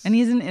friends. And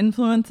he's an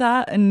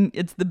influencer, and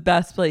it's the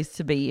best place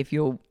to be if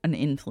you're an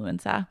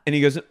influencer. And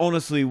he goes,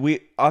 honestly,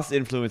 us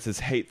influencers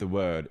hate the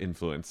word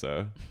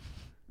influencer.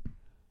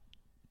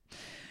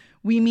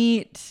 We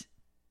meet...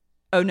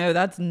 Oh, no,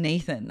 that's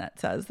Nathan that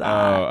says that.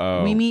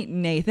 Oh. We meet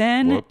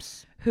Nathan,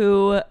 Whoops.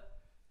 who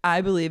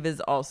I believe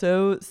is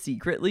also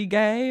secretly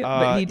gay,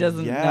 but he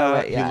doesn't know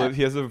it yet.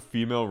 He has a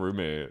female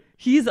roommate.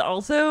 He's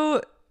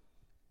also...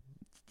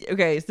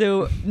 Okay,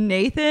 so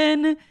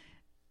Nathan...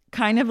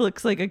 kind of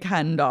looks like a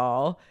Ken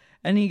doll,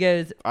 and he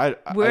goes,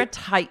 we're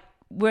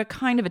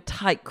kind of a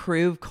tight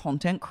crew of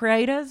content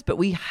creators, but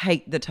we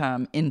hate the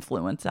term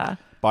influencer.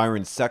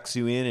 Byron sucks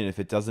you in, and if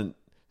it doesn't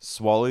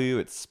swallow you,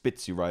 it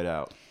spits you right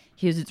out.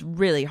 He goes, it's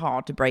really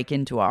hard to break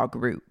into our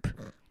group.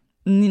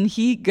 And then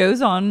he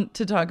goes on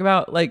to talk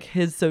about like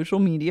his social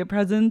media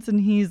presence,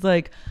 and he's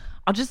like,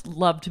 I just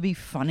love to be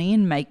funny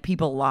and make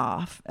people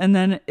laugh. And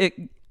then it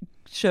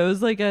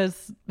shows like a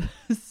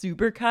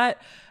super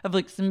cut of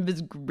like some of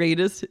his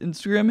greatest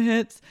Instagram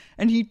hits,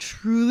 and he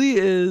truly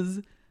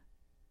is.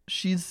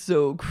 She's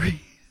so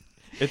crazy.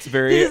 It's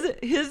very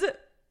his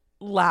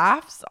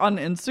laughs on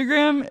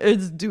Instagram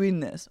is doing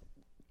this.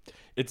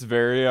 It's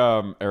very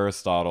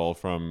Aristotle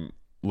from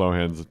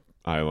Lohan's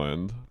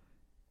Island.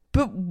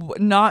 But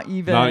not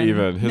even. Not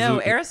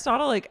even.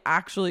 Aristotle like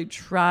actually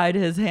tried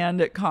his hand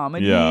at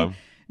comedy. Yeah.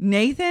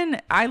 Nathan,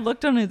 I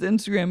looked on his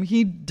Instagram.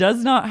 He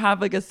does not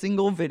have like a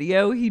single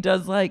video. He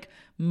does like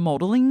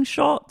modeling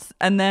shots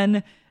and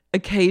then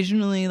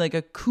occasionally like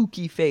a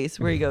kooky face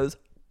where he goes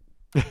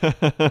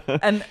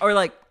and or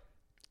like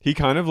he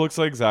kind of looks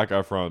like Zac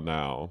Efron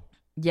now.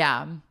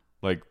 Yeah.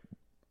 Like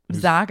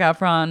Zac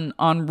Efron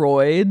on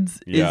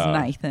roids is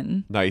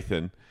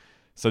Nathan.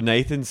 So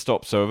Nathan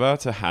stops over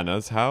to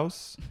Hannah's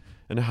house,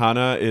 and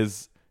Hannah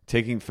is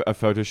taking a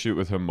photo shoot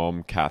with her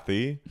mom,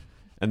 Kathy,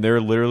 and they're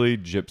literally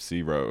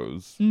Gypsy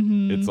Rose.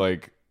 Mm-hmm. It's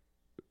like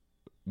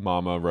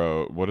Mama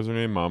Rose. What is her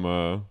name?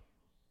 Mama.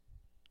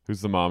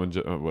 Who's the mom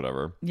and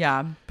whatever?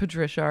 Yeah,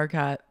 Patricia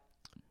Arquette.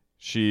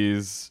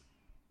 She's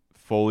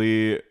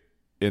fully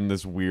in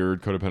this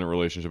weird codependent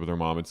relationship with her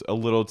mom. It's a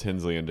little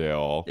Tinsley and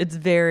Dale. It's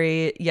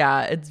very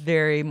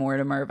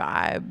Mortimer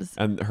vibes.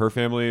 And her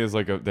family is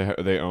like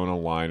they own a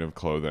line of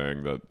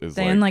clothing that is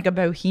they own like a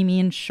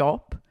bohemian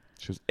shop.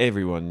 She goes,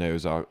 everyone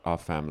knows our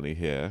family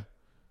here.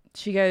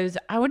 She goes,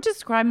 I would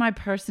describe my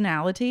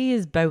personality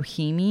as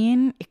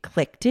bohemian,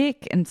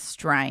 eclectic, and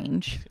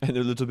strange. And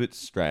a little bit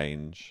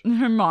strange. And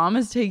her mom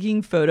is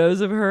taking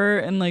photos of her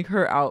and like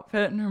her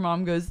outfit, and her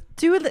mom goes,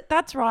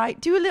 that's right,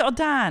 do a little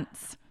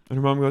dance. And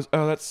her mom goes,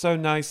 oh, that's so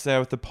nice there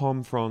with the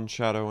palm frond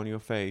shadow on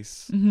your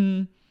face.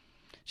 Mm-hmm.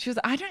 She goes,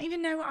 I don't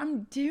even know what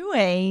I'm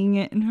doing.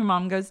 And her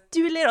mom goes,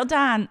 do a little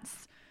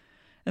dance.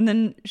 And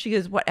then she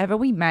goes, whatever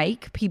we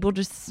make, people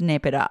just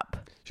snap it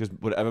up. She goes,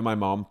 whatever my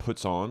mom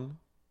puts on,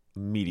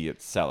 immediate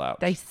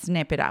sellout. They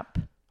snap it up.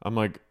 I'm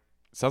like,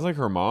 sounds like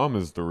her mom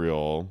is the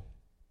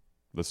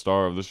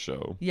star of the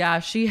show. Yeah,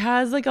 she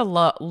has like a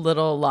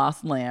little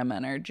Lost Lamb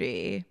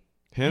energy.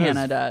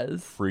 Hannah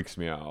does. Freaks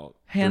me out.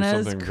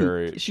 Hannah's There's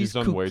something she's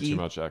done kooky. way too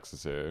much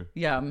ecstasy.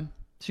 Yeah,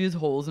 she has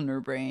holes in her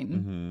brain.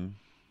 Mm-hmm.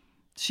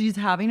 She's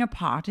having a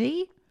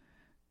party,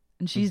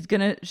 and she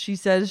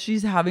says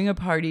she's having a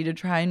party to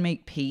try and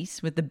make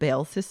peace with the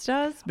Bale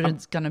sisters, but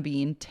it's gonna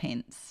be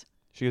intense.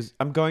 She goes,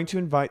 I'm going to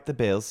invite the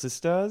Bale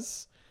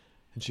sisters.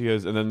 And she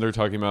goes, and then they're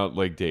talking about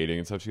like dating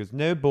and stuff. She goes,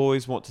 no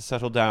boys want to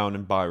settle down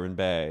in Byron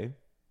Bay.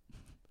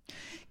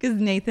 Because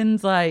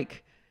Nathan's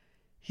like,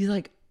 he's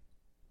like,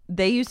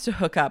 they used to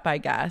hook up, I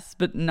guess,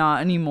 but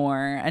not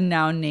anymore. And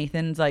now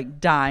Nathan's like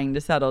dying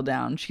to settle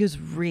down. She goes,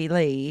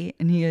 really?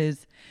 And he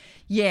goes,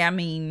 yeah, I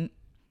mean,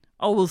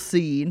 we'll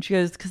see. And she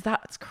goes, because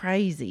that's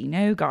crazy.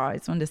 No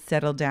guys want to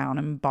settle down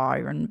in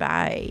Byron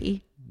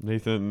Bay.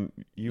 Nathan,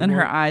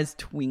 her eyes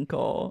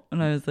twinkle.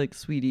 And I was like,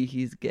 sweetie,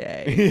 he's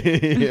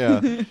gay.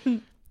 Yeah.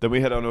 Then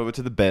we head on over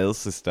to the Bale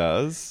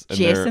sisters. And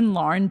Jess and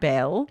Lauren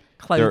Bale,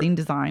 clothing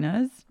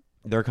designers.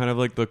 They're kind of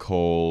like the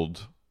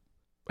cold,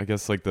 I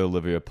guess like the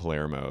Olivia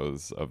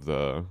Palermos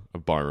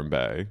of Byron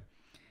Bay.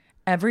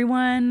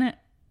 Everyone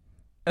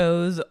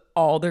owes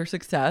all their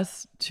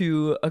success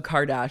to a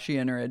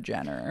Kardashian or a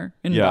Jenner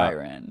in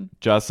Byron.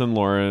 Jess and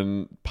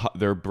Lauren,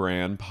 their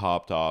brand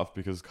popped off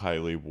because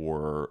Kylie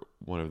wore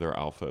one of their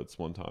outfits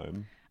one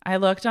time. I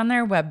looked on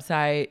their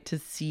website to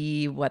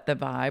see what the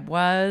vibe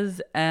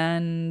was,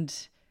 and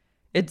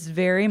it's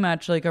very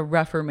much like a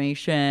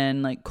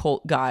Reformation, like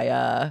cult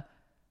Gaia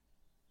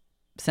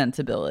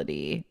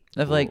sensibility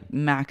of like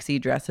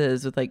maxi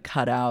dresses with like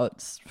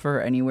cutouts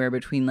for anywhere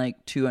between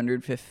like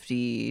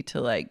 $250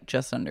 to like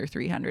just under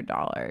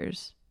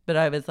 $300. But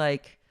I was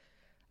like,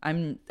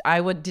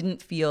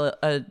 didn't feel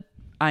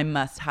I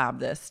must have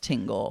this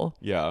tingle.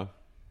 Yeah.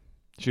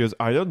 She goes,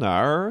 I don't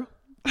know.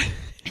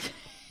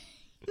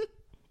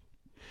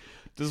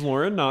 Does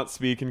Lauren not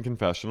speak in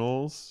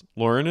confessionals?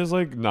 Lauren is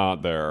like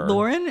not there.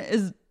 Lauren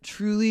is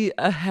truly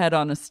a head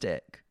on a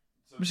stick.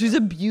 She's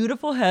a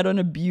beautiful head on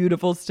a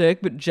beautiful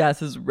stick, but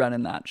Jess is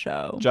running that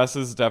show. Jess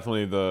is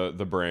definitely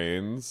the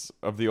brains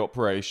of the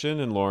operation,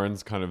 and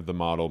Lauren's kind of the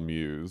model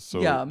muse.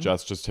 So yeah.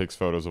 Jess just takes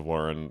photos of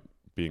Lauren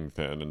being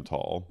thin and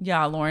tall.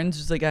 Yeah, Lauren's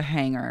just like a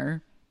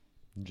hanger.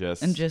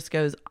 And Jess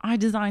goes, I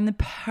designed the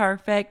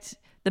perfect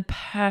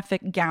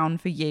gown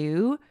for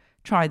you.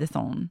 Try this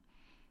on.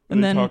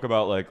 And then talk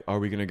about like, are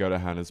we going to go to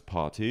Hannah's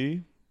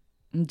party?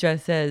 And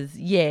Jess says,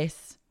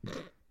 yes.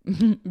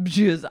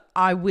 She goes,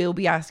 I will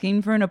be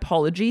asking for an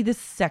apology the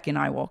second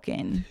I walk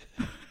in.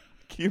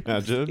 Can you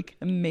imagine? Like,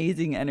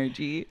 amazing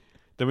energy.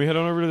 Then we head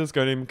on over to this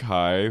guy named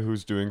Kai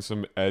who's doing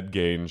some Ed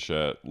Gein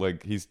shit.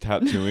 Like he's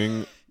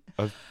tattooing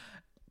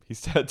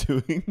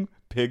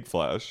pig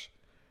flesh.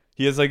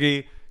 He has like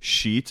a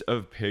sheet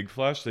of pig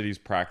flesh that he's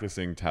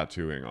practicing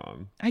tattooing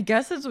on. I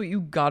guess that's what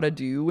you gotta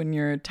do when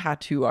you're a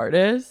tattoo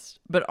artist.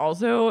 But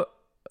also,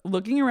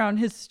 looking around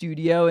his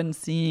studio and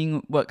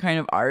seeing what kind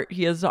of art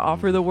he has to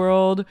offer the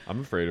world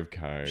I'm afraid of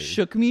Kai.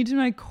 shook me to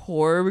my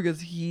core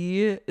because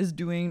he is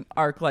doing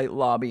ArcLight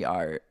lobby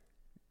art.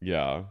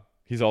 Yeah.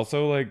 He's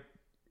also like,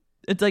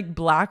 It's like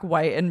black,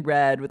 white, and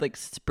red with like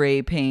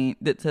spray paint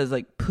that says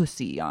like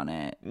pussy on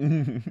it.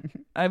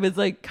 I was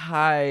like,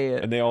 Kai.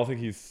 and they all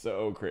think he's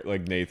so crazy.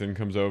 Like Nathan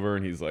comes over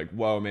and he's like,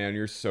 whoa, man,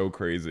 you're so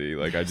crazy.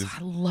 Like, I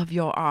love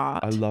your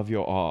art. I love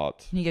your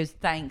art. And he goes,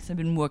 thanks. I've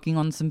been working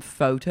on some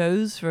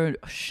photos for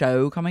a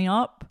show coming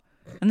up.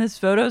 And these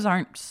photos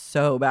aren't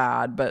so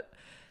bad, but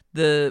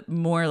the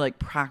more like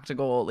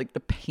practical, like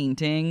the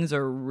paintings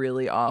are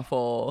really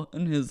awful.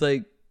 And his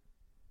like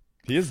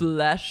He is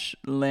flesh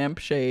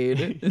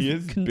lampshade he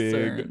is big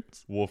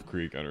concerns. Wolf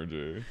Creek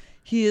energy.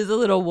 He is a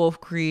little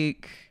Wolf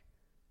Creek.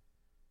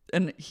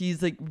 And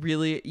he's like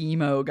really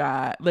emo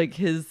guy. Like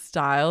his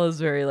style is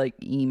very like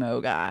emo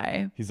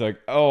guy. He's like,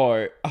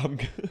 oh,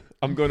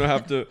 I'm going to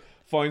have to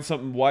find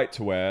something white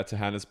to wear to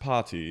Hannah's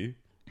party.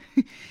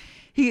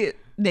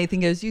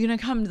 Nathan goes, you're going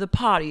to come to the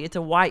party. It's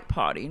a white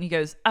party. And he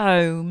goes,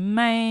 oh,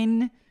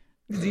 man.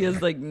 'Cause he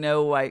has like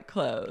no white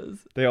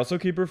clothes. They also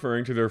keep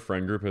referring to their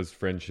friend group as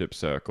Friendship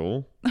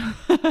Circle,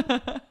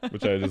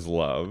 which I just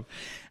love.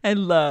 I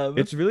love.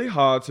 It's really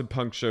hard to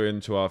puncture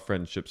into our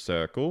friendship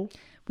circle.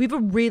 We have a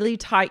really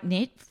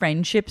tight-knit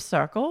friendship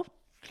circle.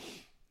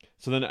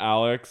 So then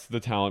Alex, the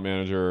talent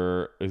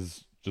manager,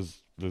 is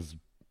just this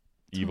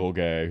evil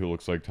gay who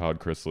looks like Todd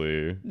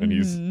Chrisley.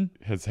 And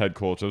his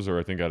headquarters are,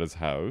 I think, at his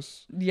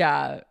house.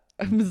 Yeah.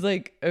 I was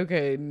like,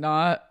 okay,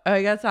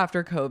 I guess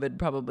after COVID,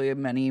 probably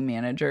many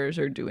managers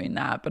are doing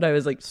that. But I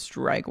was like,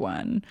 strike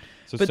one.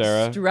 So but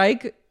Sarah...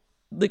 strike,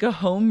 like a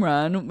home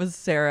run was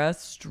Sarah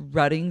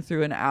strutting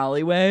through an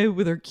alleyway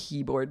with her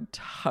keyboard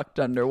tucked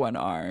under one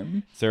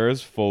arm.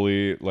 Sarah's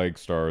fully like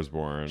Star is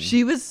Born.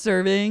 She was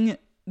serving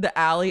the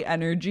alley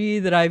energy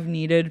that I've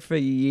needed for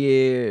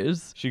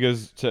years.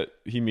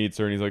 He meets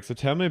her and he's like, so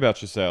tell me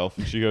about yourself.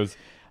 And she goes,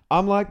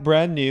 I'm like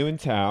brand new in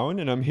town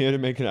and I'm here to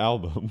make an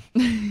album.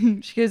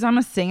 She goes, I'm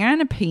a singer and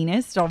a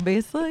pianist,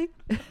 obviously.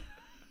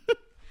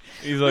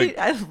 He's like,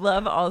 I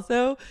love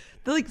also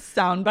the like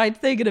sound bites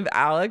they get of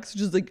Alex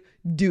just like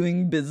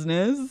doing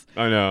business.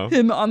 I know.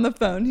 Him on the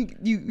phone.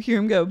 You hear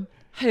him go,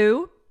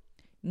 who?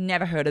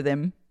 Never heard of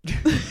them.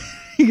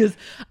 He goes,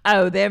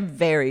 oh, they're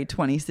very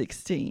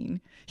 2016.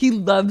 He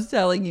loves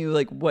telling you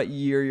like what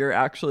year you're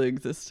actually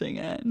existing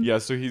in. Yeah,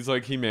 so he's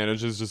like, he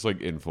manages just like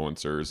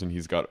influencers and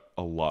he's got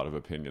a lot of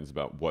opinions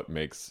about what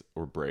makes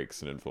or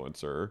breaks an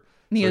influencer.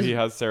 He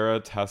has Sarah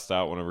test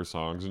out one of her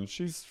songs and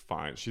she's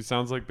fine. She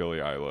sounds like Billie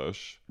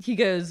Eilish. He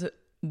goes,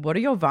 what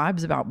are your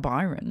vibes about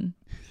Byron?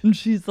 And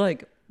she's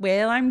like,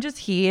 well, I'm just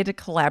here to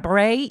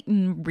collaborate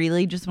and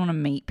really just want to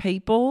meet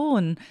people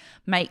and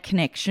make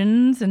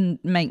connections and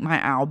make my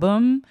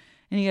album.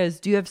 And he goes,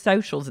 do you have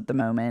socials at the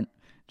moment?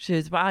 She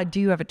goes, well, I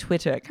do have a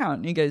Twitter account.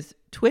 And he goes,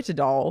 Twitter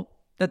doll?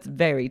 That's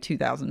very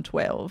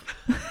 2012.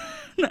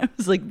 And I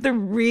was like, the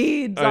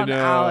reads on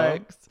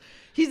Alex.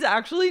 He's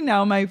actually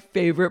now my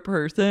favorite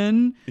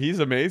person. He's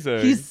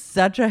amazing. He's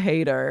such a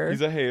hater.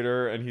 He's a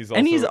hater and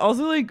he's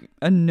also like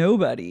a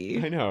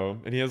nobody. I know.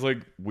 And he has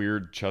like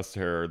weird chest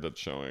hair that's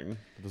showing.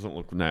 It doesn't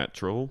look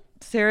natural.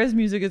 Sarah's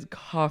music is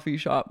coffee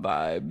shop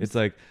vibes. It's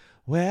like,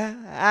 well,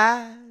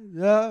 I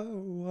know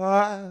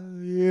what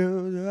you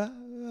know.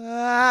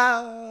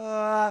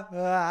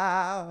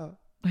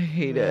 I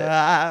hate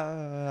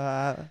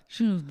it.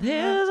 She goes,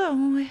 there's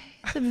always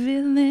a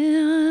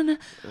villain,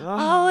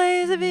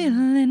 always a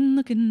villain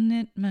looking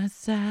at my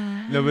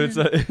side. No, but it's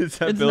that It's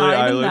Billie not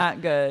Eilish. even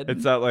that good.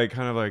 It's that like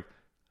kind of like.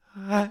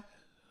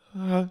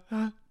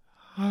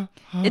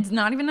 It's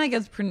not even like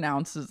as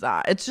pronounced as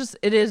that.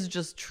 It is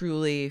just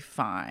truly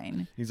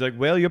fine. He's like,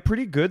 well, you're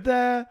pretty good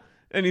there.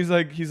 And he's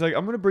like,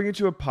 I'm gonna bring you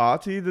to a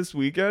party this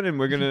weekend, and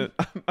we're gonna.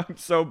 I'm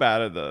so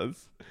bad at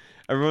this.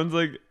 Everyone's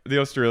like, the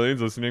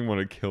Australians listening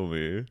want to kill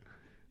me.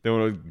 They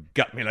want to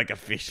gut me like a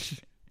fish,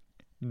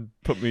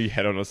 put me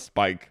head on a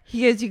spike.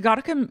 He goes, you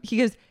gotta come. He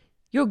goes,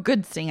 you're a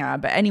good singer,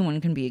 but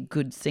anyone can be a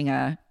good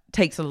singer.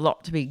 Takes a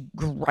lot to be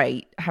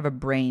great. Have a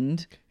brain.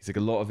 He's like, a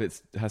lot of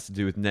it has to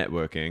do with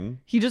networking.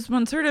 He just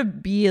wants her to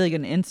be like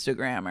an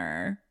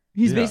Instagrammer.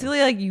 He's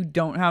basically like, you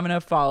don't have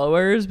enough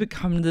followers, but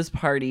come to this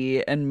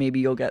party and maybe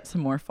you'll get some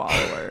more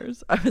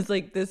followers. I was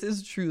like, this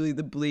is truly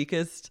the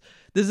bleakest.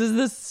 This is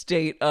the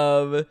state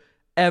of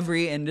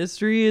every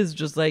industry is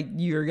just like,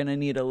 you're going to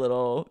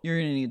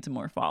need some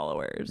more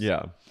followers.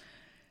 Yeah.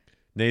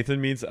 Nathan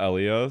meets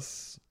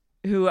Elias,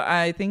 who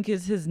I think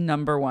is his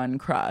number one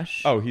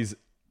crush. Oh, he's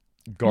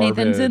garbage.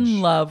 Nathan's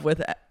in love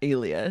with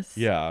Elias.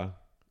 Yeah.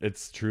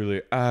 It's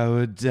truly, I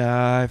would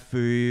die for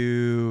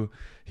you.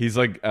 He's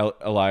like,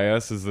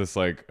 Elias is this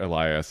like,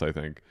 Elias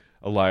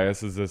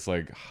is this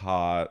like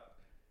hot.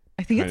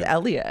 I think it's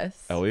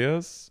Elias.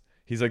 Elias?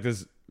 He's like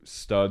this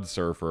stud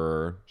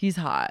surfer. He's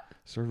hot.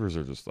 Surfers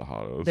are just the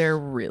hottest. They're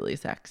really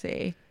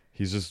sexy.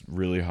 He's just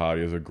really hot.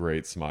 He has a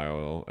great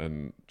smile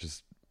and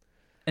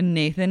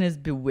Nathan is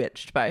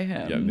bewitched by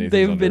him. Yeah,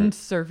 they've been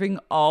surfing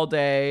all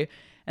day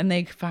And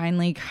they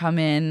finally come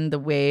in the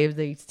wave.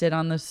 They sit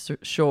on the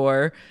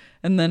shore.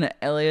 And then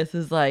Elias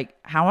is like,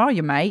 how are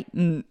you, mate?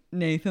 And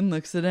Nathan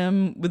looks at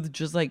him with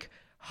just like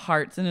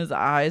hearts in his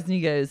eyes. And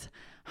he goes,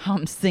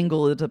 I'm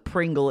single as a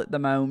Pringle at the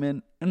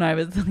moment. And I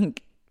was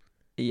like,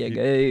 yeah,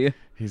 go.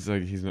 He's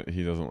like,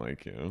 he doesn't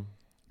like you.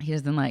 He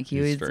doesn't like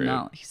you. He's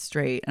straight. He's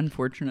straight,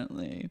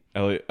 unfortunately.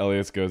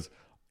 Elias goes,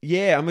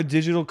 yeah, I'm a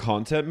digital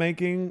content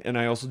making. And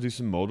I also do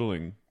some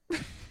modeling.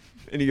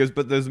 And he goes,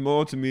 but there's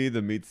more to me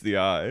than meets the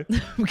eye.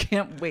 We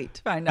can't wait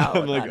to find out.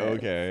 I'm like,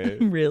 okay.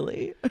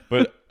 Really?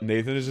 But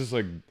Nathan is just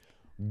like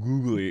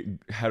googly,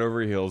 head over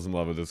heels in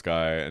love with this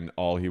guy. And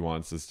all he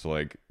wants is to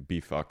like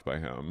be fucked by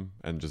him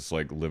and just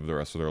like live the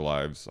rest of their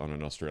lives on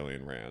an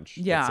Australian ranch.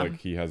 Yeah. It's like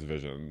he has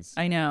visions.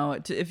 I know.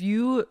 If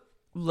you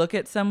look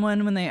at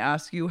someone when they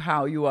ask you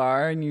how you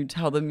are and you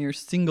tell them you're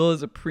single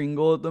as a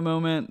Pringle at the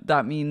moment,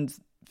 that means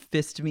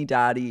fist me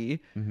daddy.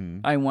 Mm-hmm.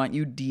 I want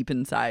you deep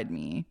inside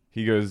me.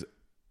 He goes,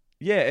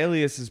 yeah,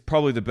 Elias is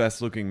probably the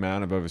best looking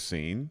man I've ever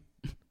seen.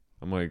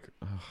 I'm like,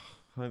 oh,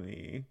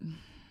 honey,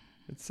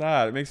 it's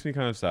sad. It makes me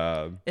kind of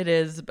sad. It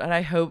is, but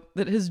I hope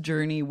that his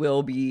journey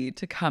will be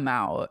to come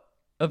out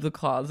of the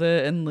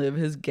closet and live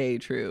his gay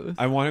truth.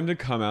 I want him to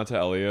come out to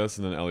Elias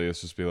and then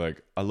Elias just be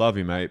like, I love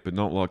you, mate, but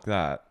not like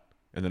that.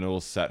 And then it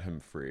will set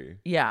him free.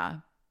 Yeah.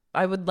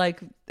 I would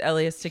like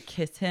Elias to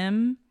kiss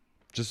him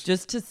just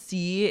to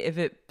see if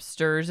it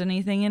stirs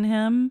anything in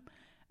him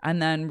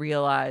and then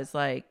realize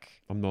like,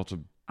 I'm not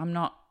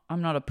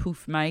a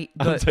poof, mate.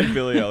 But I'm like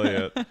Billy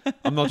Elliot.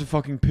 I'm not a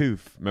fucking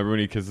poof. Remember when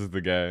he kisses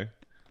the gay?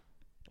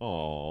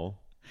 Aww.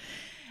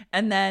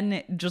 And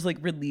then just like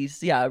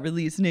release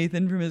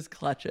Nathan from his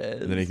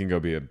clutches. And then he can go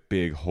be a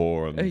big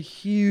whore on a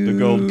huge the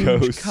Gold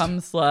Coast. Cum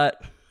slut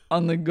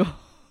on the Gold.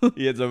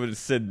 He heads over to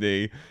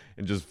Sydney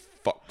and just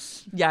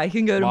fucks. Yeah, he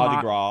can go to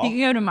Mardi Gras. He can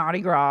go to Mardi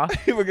Gras.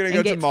 We're gonna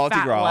go to Mardi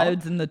fat Gras.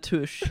 Loads in the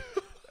tush.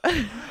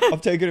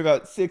 I've taken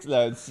about 6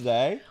 loads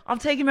today. I've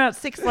taken about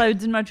 6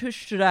 loads in my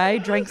tush today.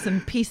 Drank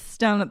some piss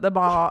down at the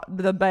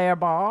bear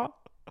bar.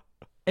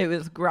 It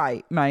was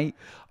great, mate.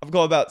 I've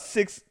got about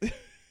 6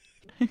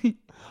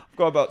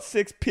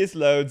 piss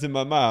loads in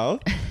my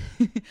mouth.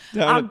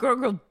 I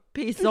gurgled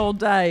piss all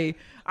day.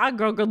 I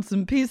gurgled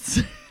some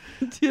piss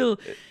till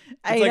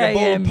 8 It's like a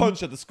bowl a.m. of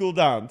punch at the school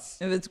dance.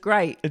 It was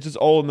great. It's just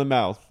all in the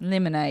mouth.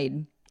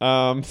 Lemonade.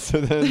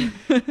 So then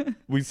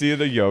we see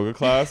the yoga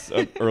class,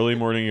 early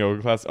morning yoga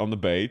class on the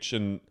beach,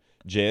 and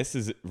Jess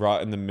is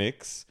right in the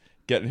mix,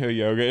 getting her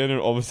yoga in,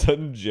 and all of a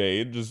sudden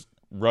Jade just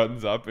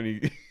runs up and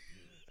he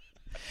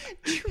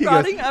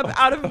trotting up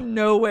out of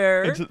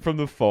nowhere from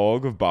the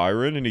fog of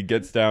Byron, and he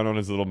gets down on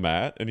his little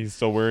mat, and he's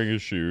still wearing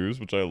his shoes,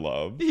 which I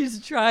love.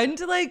 He's trying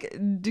to like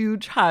do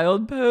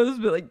child pose,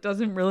 but like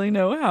doesn't really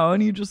know how,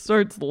 and he just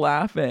starts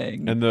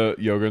laughing. And the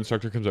yoga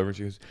instructor comes over and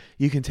she goes,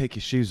 "You can take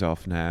your shoes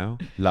off now,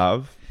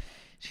 love."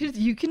 She goes,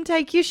 "You can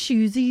take your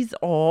shoesies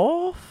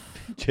off."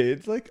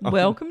 Jade's like,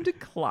 welcome to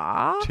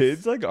class.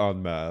 Jade's like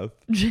on meth.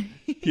 He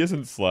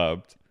hasn't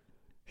slept.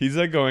 He's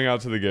like going out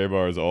to the gay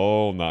bars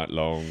all night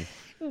long.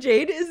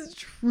 Jade is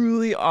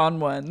truly on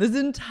one this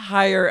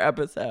entire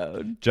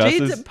episode.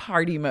 Jade's in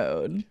party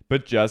mode.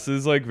 But Jess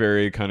is like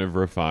very kind of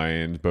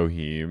refined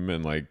boheme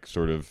and like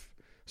sort of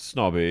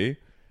snobby.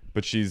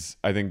 But she's,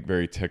 I think,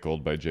 very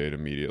tickled by Jade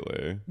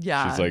immediately.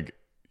 Yeah. She's like,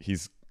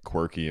 he's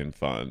quirky and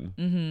fun.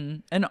 Mm-hmm.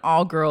 And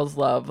all girls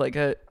love like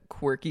a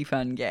quirky,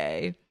 fun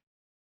gay.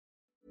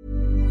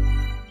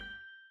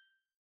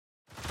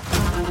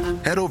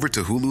 Head over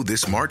to Hulu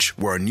this March,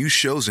 where our new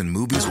shows and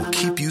movies will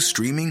keep you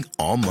streaming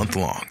all month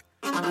long.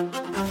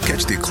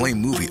 Catch the acclaimed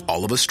movie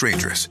All of Us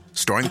Strangers,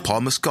 starring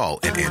Paul Mescal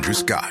and Andrew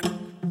Scott.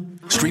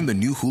 Stream the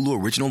new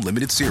Hulu original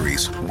limited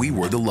series We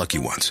Were the Lucky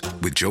Ones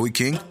with Joey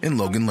King and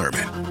Logan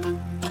Lerman.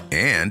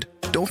 And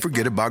don't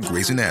forget about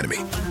Grey's Anatomy.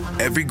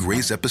 Every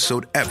Grey's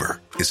episode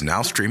ever is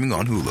now streaming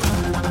on Hulu.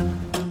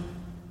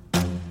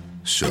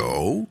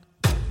 So,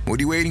 what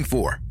are you waiting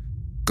for?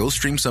 Go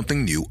stream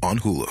something new on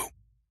Hulu.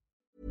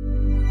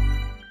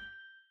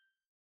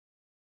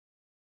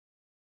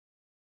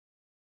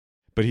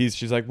 But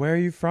she's like, "Where are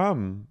you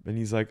from?" And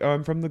he's like, "Oh,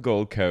 I'm from the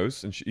Gold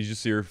Coast." And you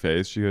just see her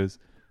face. She goes,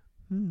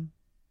 And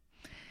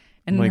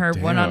in like, her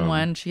damn.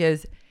 one-on-one, she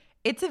goes,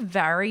 "It's a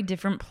very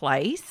different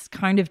place,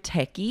 kind of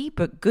techie,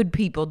 but good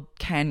people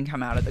can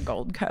come out of the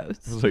Gold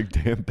Coast." I was like,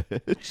 "Damn,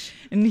 bitch."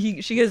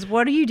 And she goes,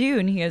 "What do you do?"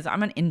 And he goes,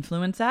 "I'm an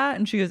influencer."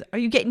 And she goes, "Are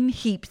you getting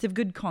heaps of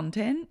good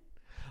content?"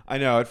 I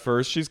know. At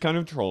first, she's kind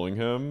of trolling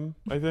him,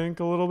 I think,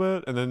 a little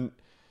bit. And then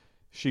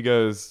she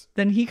goes...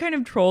 Then he kind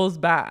of trolls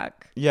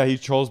back. Yeah, he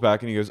trolls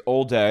back and he goes,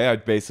 "All day,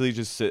 I'd basically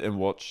just sit and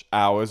watch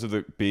hours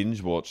of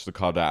binge watch the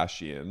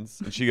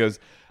Kardashians." And she goes,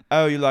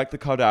 "Oh, you like the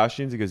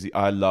Kardashians?" He goes,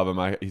 "I love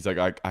them." He's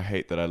like, I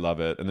hate that I love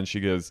it. And then she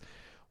goes,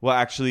 "Well,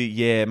 actually,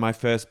 yeah, my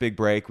first big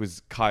break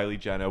was Kylie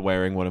Jenner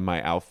wearing one of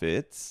my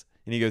outfits."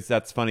 And he goes,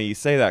 "That's funny you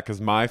say that,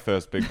 because my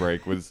first big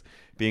break was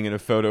being in a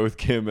photo with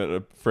Kim at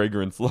a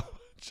fragrance launch."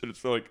 And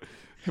it's like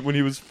when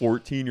he was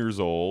 14 years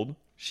old.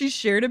 She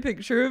shared a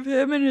picture of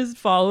him and his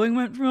following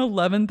went from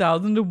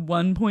 11,000 to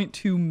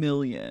 1.2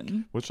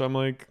 million. Which I'm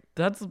like...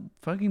 That's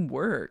fucking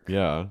work.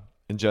 Yeah.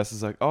 And Jess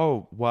is like,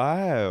 oh,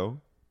 wow.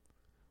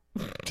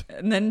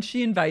 And then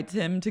she invites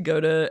him to go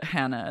to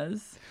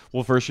Hannah's.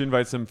 Well, first she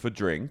invites him for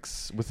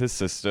drinks with his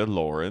sister,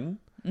 Lauren.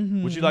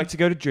 Mm-hmm. Would you like to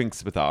go to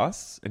drinks with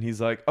us? And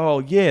he's like, oh,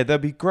 yeah,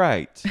 that'd be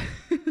great.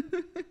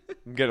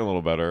 I'm getting a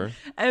little better.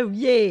 Oh,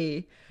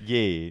 yay.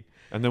 Yeah.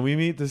 And then we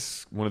meet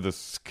one of the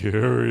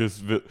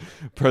scariest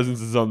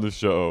presences on the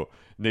show,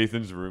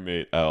 Nathan's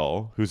roommate,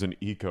 Elle, who's an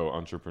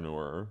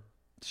eco-entrepreneur.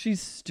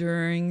 She's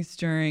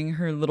stirring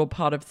her little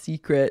pot of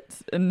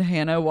secrets. And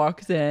Hannah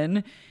walks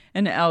in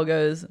and Elle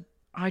goes,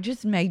 I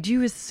just made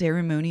you a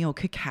ceremonial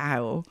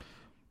cacao.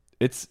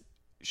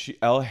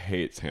 Elle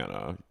hates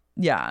Hannah.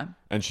 Yeah.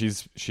 And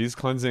she's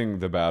cleansing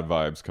the bad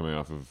vibes coming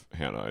off of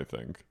Hannah, I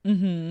think.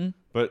 Mm-hmm.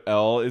 But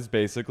Elle is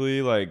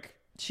basically like...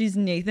 She's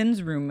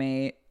Nathan's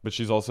roommate. But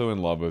she's also in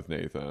love with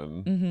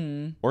Nathan.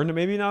 Mm-hmm. Or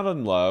maybe not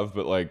in love,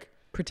 but like...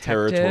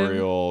 Protective.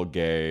 Territorial,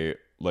 gay,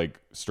 like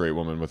straight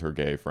woman with her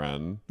gay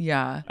friend.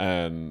 Yeah.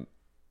 And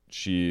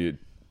she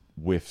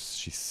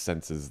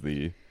senses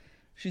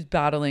She's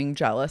battling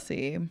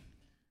jealousy.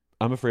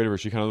 I'm afraid of her.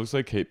 She kind of looks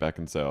like Kate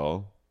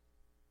Beckinsale.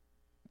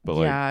 But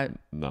like,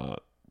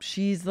 not.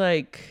 She's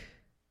like,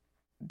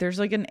 there's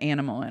like an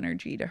animal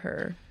energy to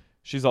her.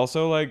 She's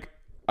also like,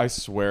 I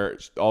swear,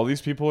 all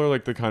these people are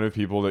like the kind of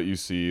people that you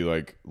see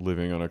like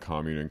living on a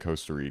commune in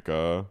Costa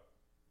Rica.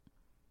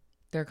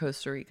 They're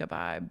Costa Rica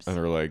vibes. And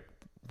are like,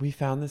 we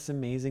found this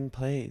amazing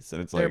place.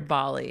 And it's they're like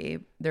Bali.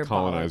 They're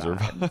colonizer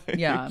Bali vibes.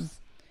 Yeah.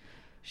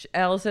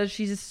 Elle says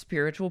she's a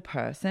spiritual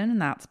person,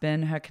 and that's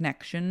been her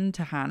connection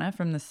to Hannah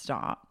from the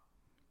start.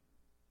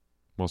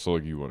 Also,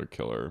 like, you want to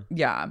kill her.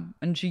 Yeah.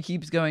 And she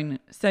keeps going,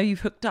 so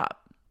you've hooked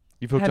up.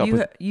 You've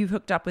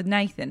hooked up with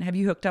Nathan. Have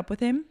you hooked up with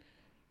him?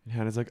 And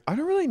Hannah's like, I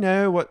don't really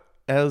know what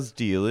Elle's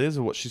deal is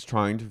or what she's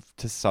trying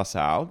to suss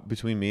out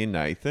between me and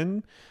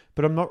Nathan,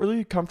 but I'm not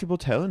really comfortable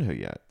telling her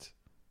yet.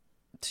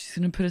 She's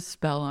going to put a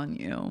spell on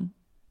you.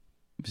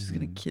 She's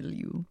going to kill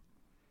you.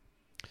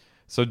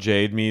 So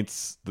Jade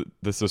meets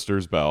the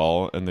sisters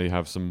Belle, and they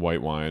have some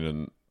white wine,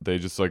 and they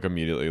just like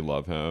immediately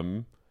love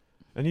him.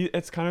 And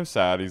it's kind of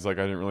sad. He's like,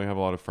 I didn't really have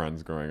a lot of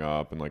friends growing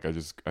up, and like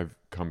I've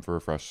come for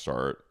a fresh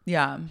start.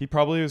 Yeah. He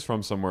probably is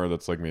from somewhere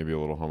that's like maybe a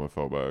little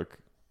homophobic.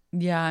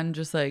 Yeah, and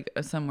just like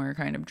somewhere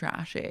kind of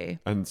trashy.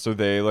 And so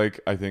they like,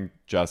 I think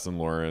Jess and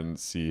Lauren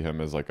see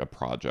him as like a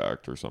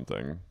project or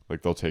something.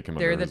 Like they'll take him.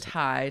 They're the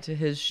tie to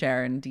his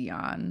Sharon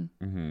Dion.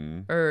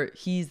 Mm-hmm. Or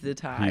he's the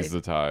tie. He's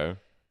the tie.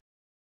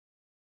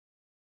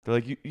 They're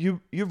like,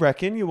 you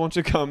reckon you want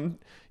to come?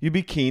 You'd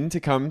be keen to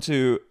come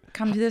to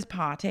this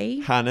party?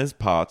 Hannah's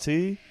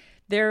party?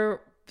 They're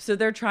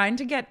trying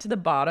to get to the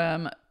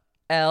bottom.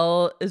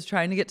 Elle is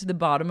trying to get to the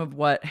bottom of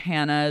what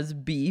Hannah's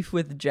beef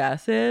with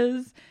Jess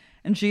is.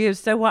 And she goes,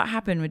 so what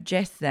happened with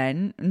Jess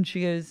then? And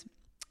she goes,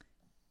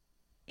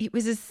 it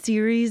was a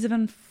series of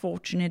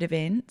unfortunate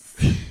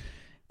events.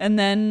 And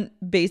then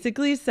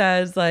basically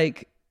says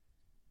like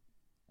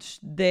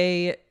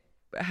they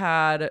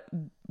had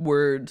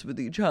words with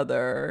each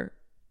other.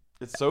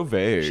 It's so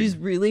vague. She's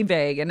really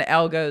vague. And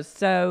Elle goes,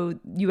 so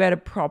you had a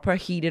proper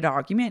heated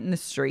argument in the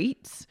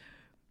streets?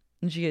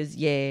 And she goes,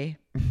 yeah.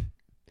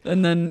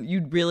 And then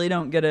you really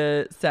don't get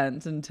a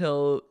sense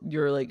until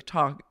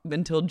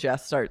until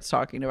Jess starts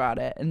talking about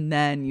it. And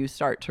then you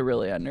start to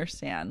really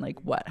understand like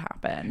what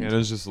happened.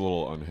 Hannah's just a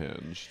little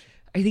unhinged.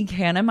 I think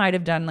Hannah might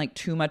have done like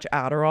too much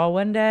Adderall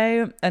one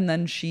day. And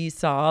then she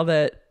saw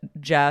that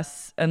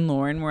Jess and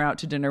Lauren were out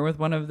to dinner with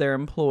one of their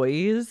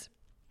employees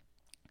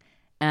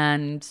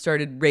and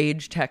started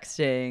rage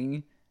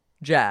texting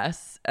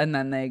Jess. And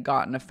then they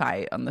got in a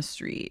fight on the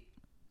street.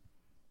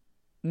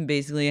 And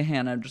basically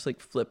Hannah just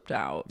like flipped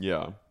out.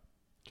 Yeah.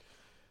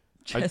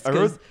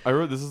 I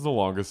wrote this is the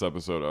longest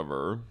episode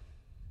ever.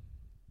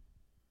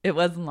 It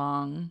was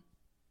long.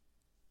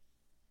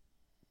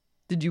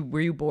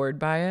 Were you bored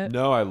by it?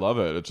 No, I love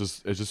it. It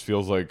just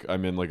feels like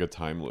I'm in like a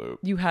time loop.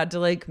 You had to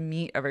like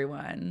meet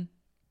everyone.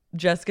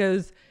 Jess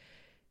goes,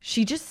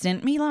 she just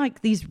sent me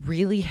like these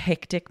really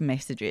hectic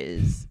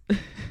messages.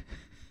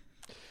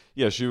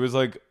 Yeah, she was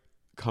like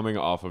coming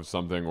off of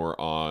something or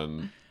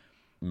on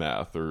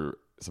meth or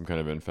some kind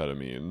of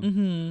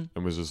amphetamine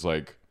and was just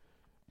like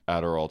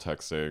Adderall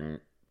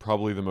texting,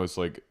 probably the most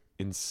like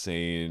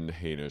insane,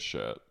 heinous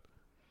shit.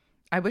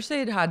 I wish they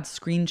had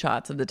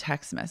screenshots of the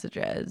text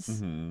messages.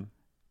 Mm-hmm.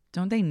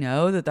 Don't they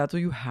know that that's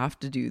what you have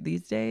to do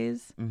these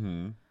days?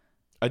 Mm-hmm.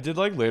 I did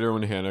like later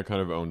when Hannah kind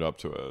of owned up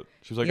to it.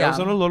 She was like, Yeah. I was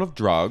on a lot of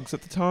drugs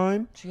at the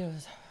time. She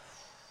goes,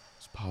 I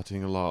was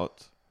partying a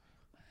lot.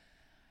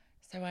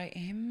 so I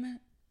am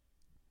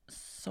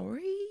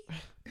sorry?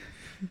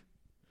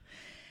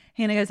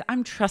 Hannah goes,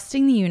 I'm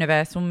trusting the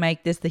universe will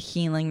make this the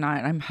healing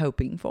night I'm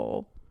hoping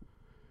for.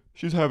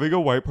 She's having a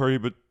white party,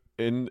 but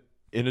in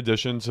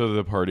addition to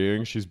the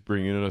partying, she's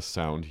bringing in a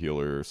sound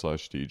healer /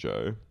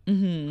 DJ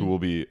who will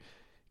be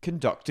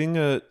conducting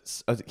a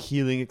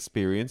healing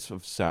experience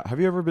of sound. Have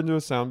you ever been to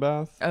a sound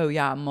bath? Oh,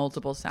 yeah.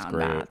 Multiple sound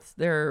great. baths.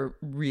 They're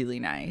really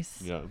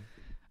nice. Yeah.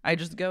 I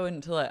just go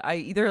into like, I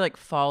either like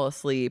fall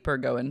asleep or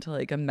go into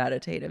like a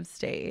meditative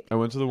state. I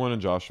went to the one in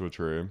Joshua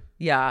Tree.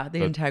 Yeah, the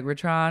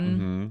Integratron.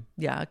 Mm-hmm.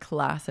 Yeah,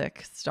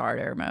 classic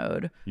starter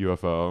mode.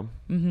 UFO.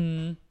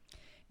 Mm-hmm.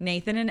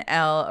 Nathan and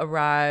Elle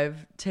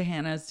arrive to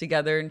Hannah's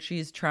together, and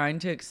she's trying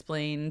to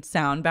explain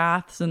sound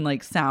baths and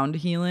like sound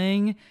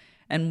healing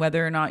and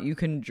whether or not you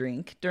can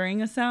drink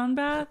during a sound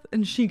bath.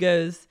 And she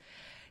goes,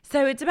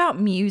 so it's about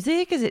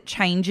music as it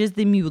changes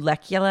the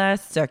molecular,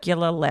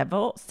 cellular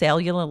level.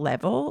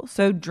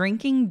 So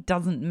drinking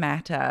doesn't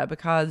matter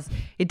because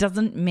it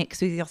doesn't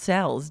mix with your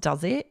cells,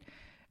 does it?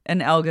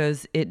 And Elle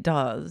goes, it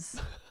does.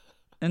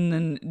 And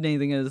then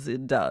Nathan goes,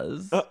 it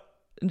does.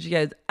 And she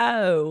goes,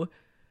 oh,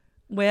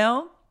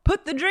 well,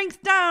 put the drinks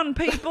down,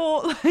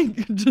 people.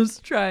 Like,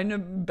 just trying to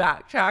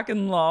backtrack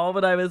and lol.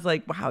 But I was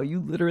like, wow, you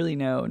literally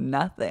know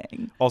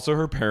nothing. Also,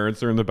 her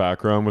parents are in the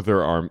background with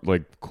their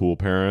cool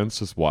parents,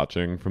 just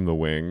watching from the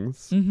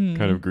wings,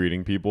 kind of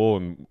greeting people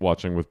and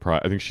watching with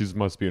pride. I think she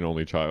must be an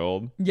only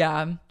child.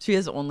 Yeah, she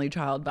has only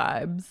child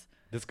vibes.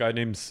 This guy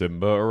named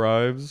Simba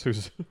arrives,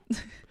 who's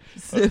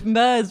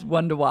Simba is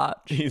one to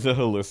watch. He's a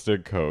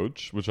holistic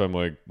coach, which I'm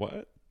like,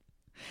 what?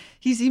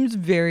 He seems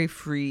very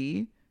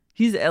free.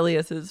 He's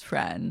Elias's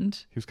friend.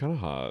 He was kind of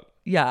hot.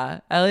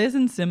 Yeah. Elias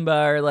and Simba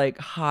are like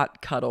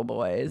hot cuddle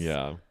boys.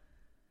 Yeah.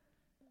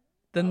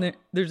 Then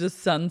there's a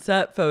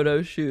sunset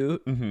photo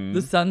shoot. Mm-hmm.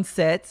 The sun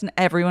sets and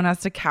everyone has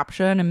to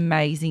capture an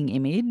amazing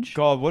image.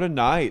 God, what a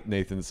night,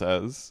 Nathan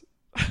says.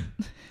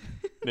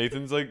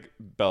 Nathan's like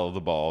belle of the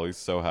ball. He's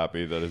so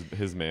happy that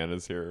his man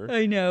is here.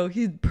 I know.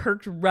 He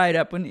perked right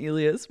up when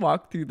Elias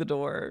walked through the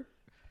door.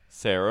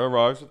 Sarah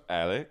arrives with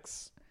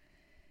Alex.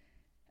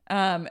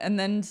 And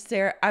then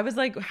Sarah, I was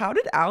like, how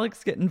did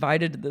Alex get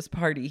invited to this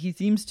party? He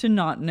seems to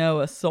not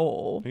know a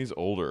soul. He's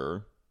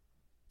older.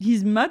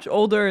 He's much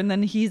older, and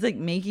then he's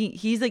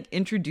like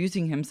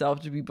introducing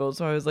himself to people.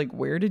 So I was like,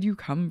 where did you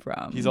come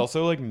from? He's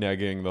also like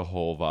negging the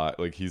whole vibe.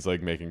 Like he's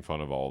like making fun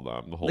of all of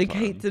them the whole time. Like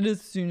hates it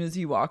as soon as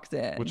he walks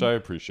in. Which I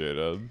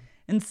appreciated.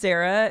 And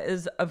Sarah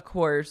is, of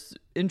course,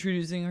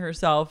 introducing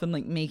herself and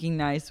like making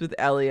nice with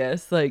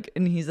Elias. Like,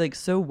 and he's like,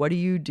 so what do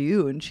you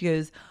do? And she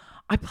goes,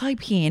 I play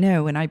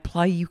piano and I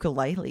play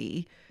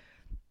ukulele.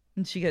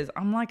 And she goes,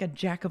 I'm like a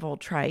jack of all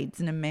trades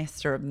and a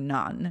master of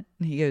none.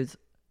 And he goes,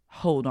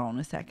 hold on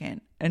a second.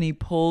 And he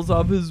pulls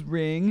off his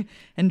ring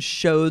and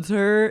shows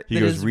her. He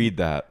goes, read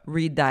that.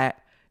 Read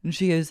that. And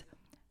she goes,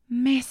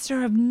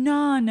 master of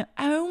none.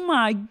 Oh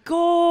my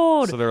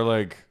God. So they're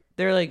like,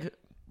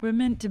 we're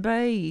meant to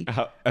be.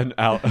 And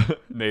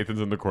Nathan's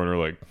in the corner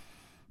like,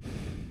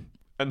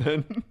 and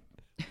then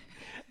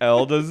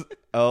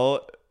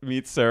Elle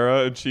meets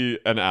Sarah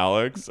and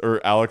Alex,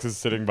 or Alex is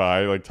sitting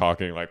by like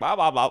talking like blah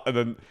blah blah, and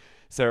then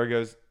Sarah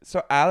goes,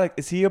 so Alex,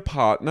 is he a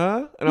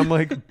partner? And I'm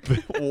like,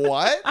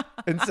 what?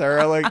 And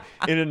Sarah like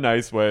in a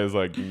nice way is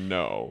like,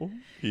 no,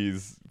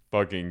 he's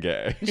fucking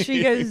gay.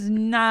 She goes,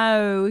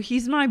 no,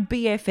 he's my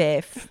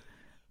BFF.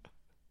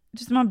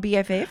 Just my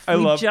BFF.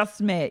 We just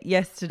met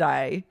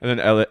yesterday. And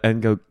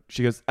then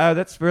she goes, oh,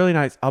 that's really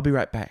nice, I'll be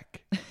right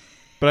back.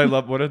 But I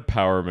love, what a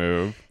power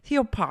move. Is he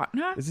your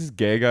partner? Is this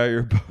gay guy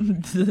your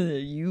partner?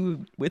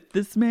 You with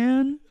this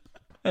man?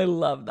 I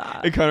love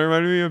that. It kind of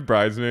reminded me of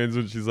Bridesmaids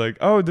when she's like,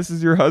 oh, this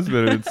is your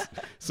husband. And it's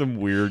some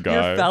weird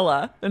guy. Your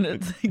fella. And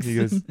it's like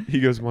he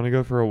goes, want to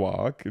go for a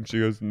walk? And she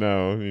goes,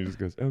 no. And he just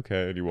goes,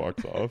 okay. And he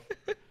walks off.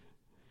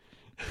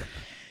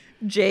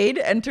 Jade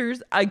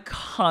enters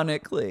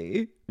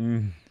iconically.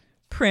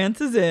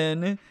 Prances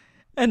in.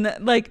 And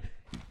like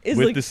is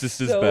with like the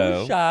sister's so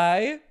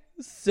bell.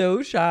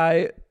 So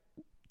shy.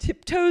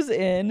 Tiptoes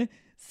in,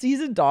 sees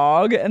a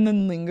dog, and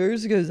then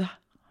lingers, goes, hi.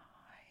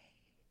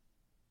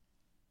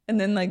 And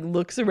then like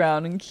looks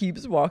around and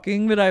keeps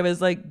walking. But I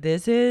was like,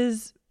 this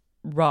is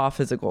raw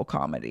physical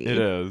comedy. It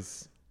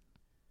is.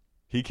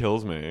 He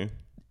kills me.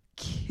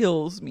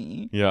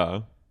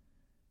 Yeah.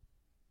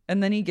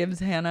 And then he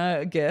gives Hannah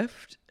a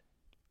gift.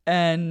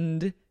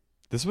 And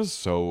this was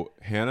so,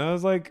 Hannah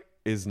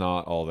is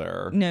not all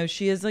there. No,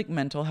 she has like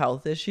mental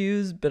health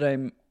issues, but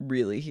I'm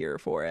really here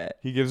for it.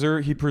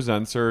 He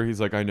presents her. He's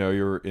like, I know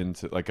you're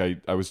into, like,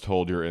 I was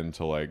told you're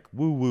into like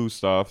woo woo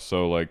stuff.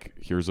 So like,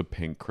 here's a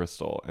pink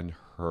crystal. And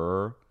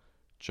her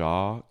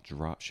jaw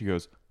drops. She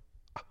goes,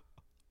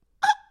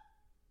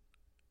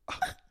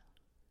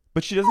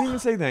 but she doesn't even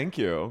say thank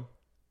you.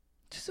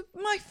 Just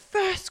my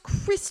first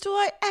crystal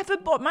I ever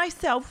bought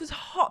myself was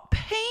hot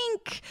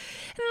pink.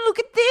 And look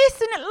at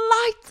this, and it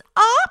lights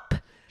up.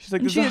 She's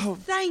like, she goes,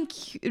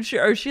 thank you.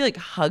 She like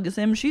hugs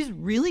him. She's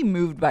really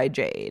moved by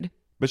Jade.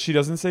 But she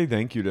doesn't say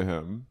thank you to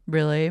him.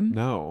 Really?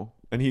 No.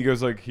 And he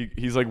goes like,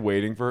 he's like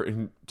waiting for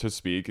her to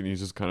speak. And he's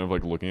just kind of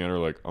like looking at her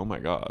like, oh my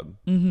God.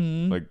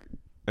 Mm-hmm. Like,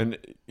 and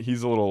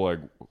he's a little like,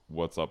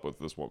 what's up with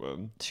this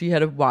woman? She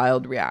had a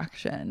wild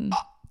reaction.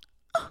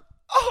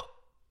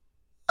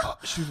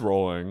 She's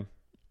rolling.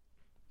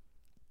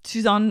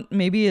 She's on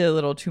maybe a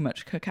little too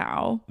much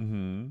cacao.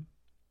 Mm-hmm.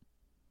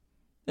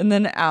 And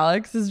then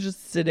Alex is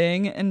just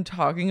sitting and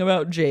talking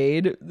about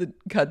Jade. That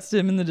cuts to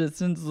him in the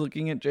distance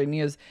looking at Jade, and he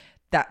goes,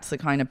 that's the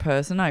kind of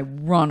person I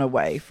run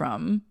away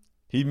from.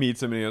 He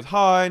meets him and he goes,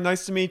 "Hi,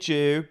 nice to meet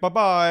you.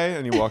 Bye-bye."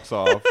 And he walks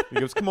off. He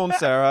goes, "Come on,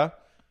 Sarah."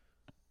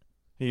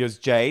 He goes,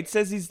 "Jade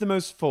says he's the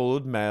most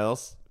followed male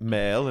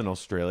in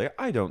Australia.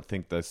 I don't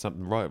think there's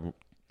something right.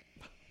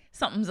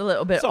 Something's a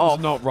little bit Something's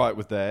off. not right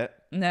with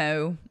that."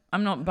 No,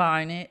 I'm not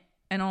buying it.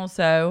 And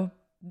also,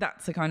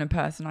 that's the kind of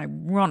person I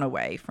run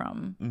away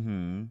from.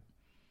 Mm-hmm.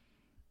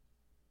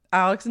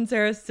 Alex and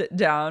Sarah sit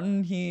down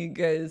and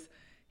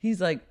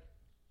he's like,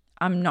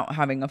 "I'm not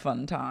having a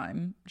fun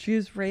time." She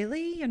goes,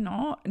 "Really? You're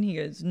not?" And he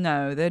goes,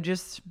 "No,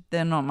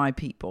 they're not my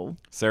people."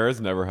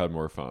 Sarah's never had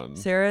more fun.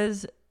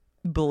 Sarah's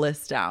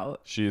blissed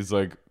out. She's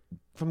like,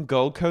 "From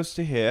Gold Coast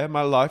to here,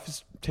 my life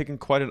is taking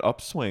quite an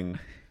upswing."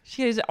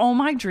 She goes, "All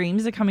my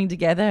dreams are coming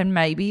together and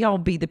maybe I'll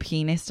be the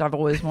pianist I've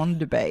always wanted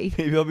to be."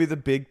 Maybe I'll be the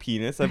big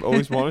penis I've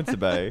always wanted to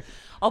be.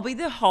 I'll be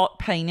the hot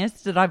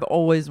pianist that I've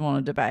always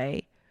wanted to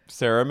be.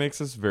 Hannah makes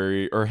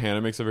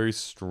a very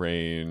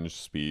strange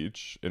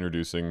speech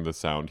introducing the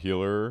sound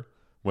healer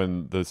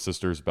when the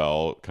sisters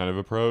Bell kind of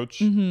approach.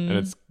 Mm-hmm. And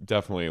it's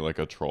definitely like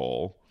a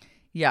troll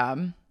Yeah.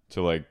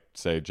 to like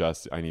say,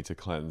 "Just, I need to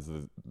cleanse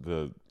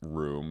the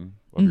room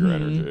of your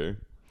energy."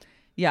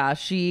 Yeah,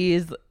 she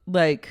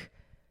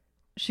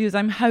goes,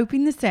 "I'm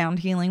hoping the sound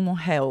healing will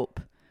help."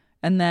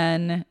 And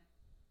then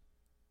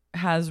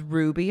has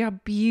Ruby, a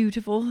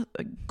beautiful,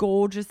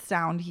 gorgeous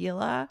sound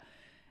healer,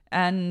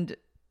 and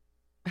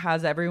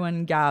has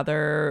everyone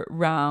gather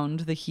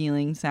round the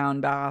healing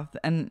sound bath.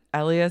 And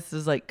Elias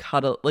is like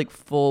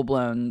full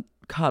blown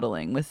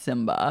cuddling with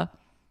Simba.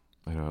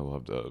 I know, I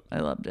loved it. I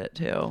loved it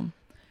too.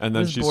 And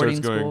then Those she starts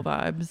boarding going, school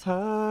vibes.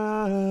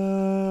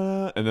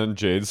 "Ah," and then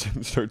Jade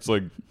starts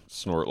like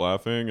snort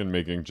laughing and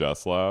making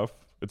Jess laugh.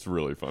 It's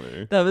really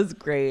funny. That was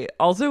great.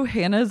 Also,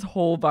 Hannah's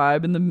whole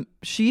vibe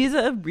she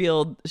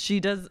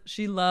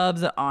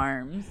loves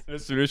arms. And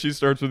as soon as she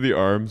starts with the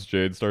arms,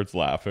 Jade starts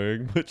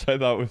laughing, which I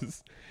thought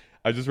was,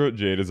 I just wrote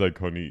Jade as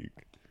iconic.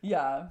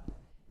 Yeah.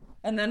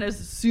 And then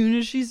as soon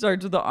as she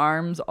starts with the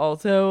arms,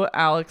 also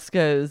Alex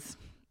goes,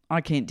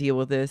 "I can't deal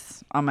with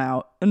this. I'm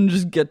out." And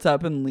just gets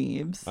up and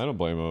leaves. I don't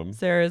blame him.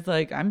 Sarah's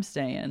like, "I'm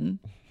staying."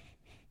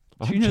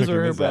 She I'm knows checking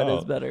where her this bread out.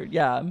 is better.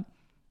 Yeah.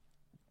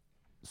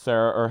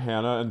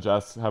 Hannah and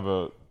Jess have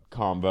a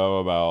combo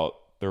about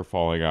their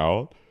falling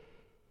out.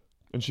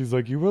 And she's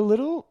like, you were a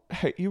little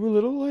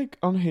like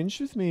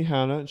unhinged with me,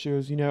 Hannah. And she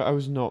goes, "I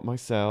was not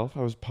myself.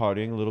 I was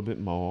partying a little bit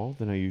more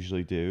than I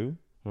usually do."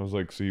 And I was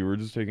like, "So you were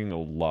just taking a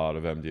lot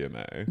of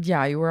MDMA?"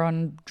 Yeah, you were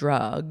on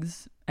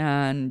drugs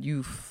and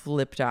you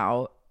flipped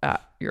out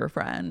at your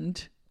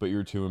friend. But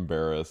you're too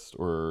embarrassed,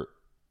 or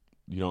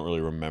you don't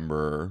really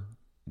remember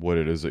what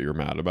it is that you're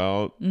mad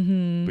about.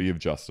 Mm-hmm. But you've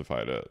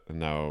justified it. And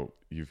now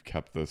you've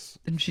kept this.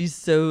 And she's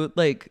so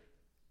like,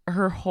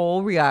 her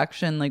whole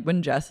reaction, like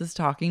when Jess is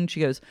talking, she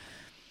goes,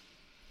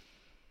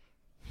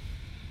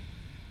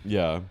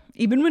 Yeah.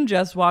 even when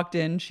Jess walked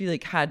in, she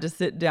like had to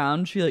sit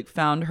down. She like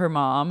found her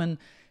mom and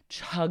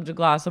chugged a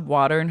glass of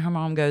water, and her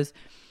mom goes,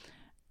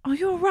 "Oh,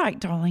 you're right,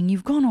 darling.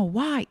 You've gone all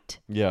white."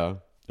 Yeah.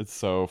 It's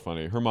so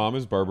funny. Her mom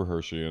is Barbara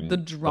Hershey in The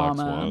Black drama.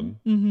 Swan.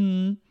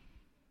 Mm-hmm.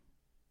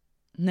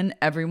 And then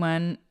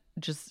everyone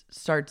just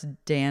starts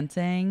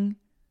dancing.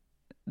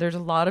 There's a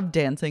lot of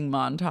dancing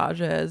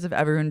montages of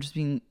everyone just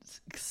being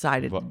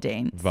excited to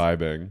dance.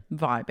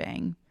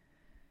 Vibing.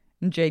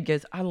 And Jade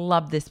goes, "I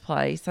love this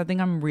place. I think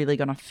I'm really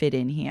going to fit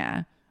in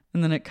here."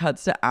 And then it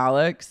cuts to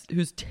Alex,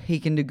 who's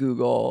taken to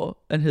Google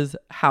and his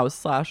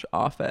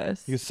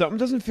house/office. He goes, "Something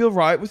doesn't feel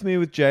right with me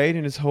with Jade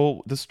and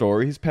the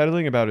story he's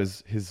peddling about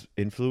his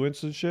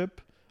influencership,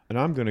 and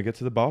I'm going to get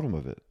to the bottom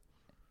of it."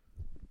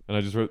 And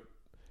I just wrote,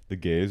 the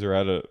gays are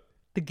at a...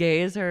 The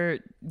gays are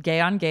gay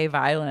on gay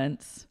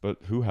violence. But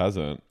who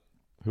hasn't?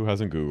 Who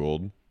hasn't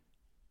Googled?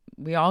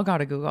 We all got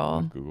to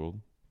Google. I've Googled.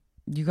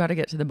 You got to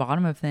get to the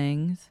bottom of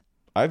things.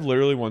 I've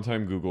literally one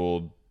time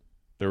Googled,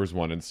 there was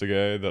one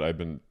Instagay that I've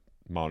been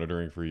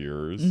monitoring for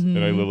years, Mm-hmm.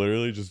 and I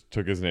literally just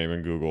took his name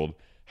and Googled,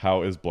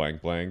 "How is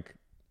blank blank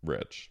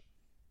rich?"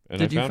 And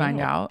Did you find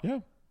out?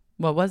 Yeah.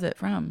 What was it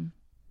from?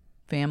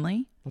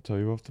 Family? I'll tell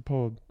you off the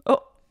pod.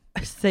 Oh,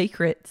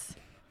 secrets.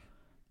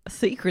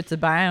 Secrets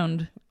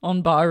abound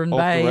on Byron Off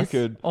the Bay.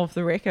 record. Off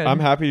the record. I'm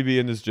happy to be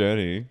in this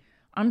journey.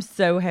 I'm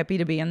so happy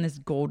to be on this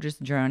gorgeous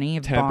journey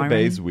of Tampa Byron.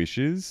 Bay's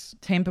wishes.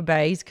 Tampa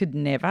Bay's could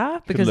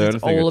never, because learn it's a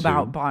thing or all two.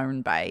 about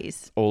Byron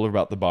Bays. All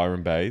about the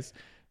Byron Bays.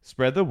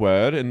 Spread the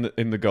word in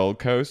the Gold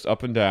Coast,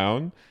 up and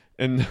down,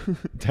 and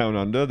down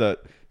under, that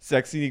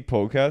Sexy Neat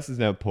Podcast is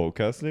now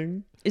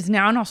podcasting. Is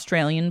now an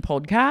Australian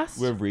podcast.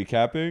 We're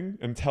recapping,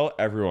 and tell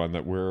everyone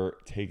that we're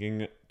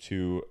taking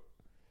to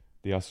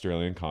the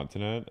Australian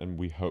continent, and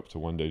we hope to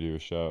one day do a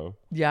show.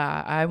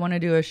 Yeah, I want to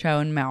do a show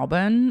in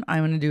Melbourne.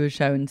 I want to do a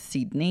show in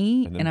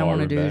Sydney, And and, then I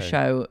want to Byron do a Bay.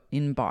 show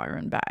in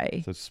Byron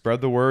Bay. So spread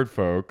the word,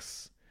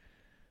 folks.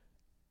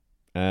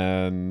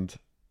 And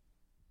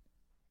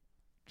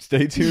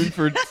stay tuned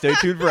for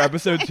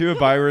episode 2 of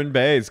Byron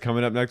Bays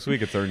coming up next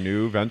week. It's our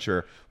new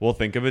venture. We'll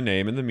think of a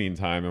name in the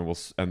meantime,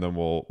 and then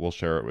we'll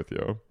share it with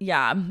you.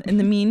 Yeah. In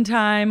the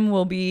meantime,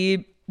 we'll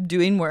be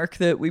doing work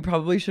that we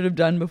probably should have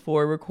done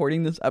before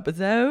recording this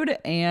episode.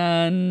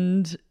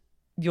 And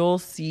you'll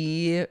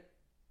see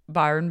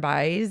Byron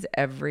Buys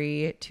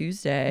every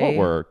Tuesday. What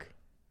work?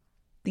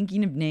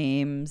 Thinking of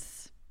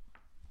names,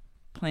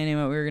 planning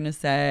what we were gonna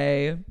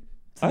say,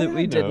 so that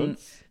we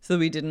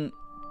didn't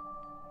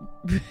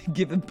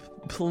give a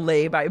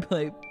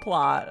play-by-play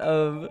plot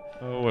of.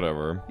 Oh,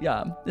 whatever.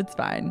 Yeah, it's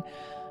fine.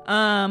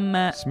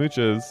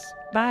 Smooches.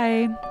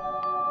 Bye.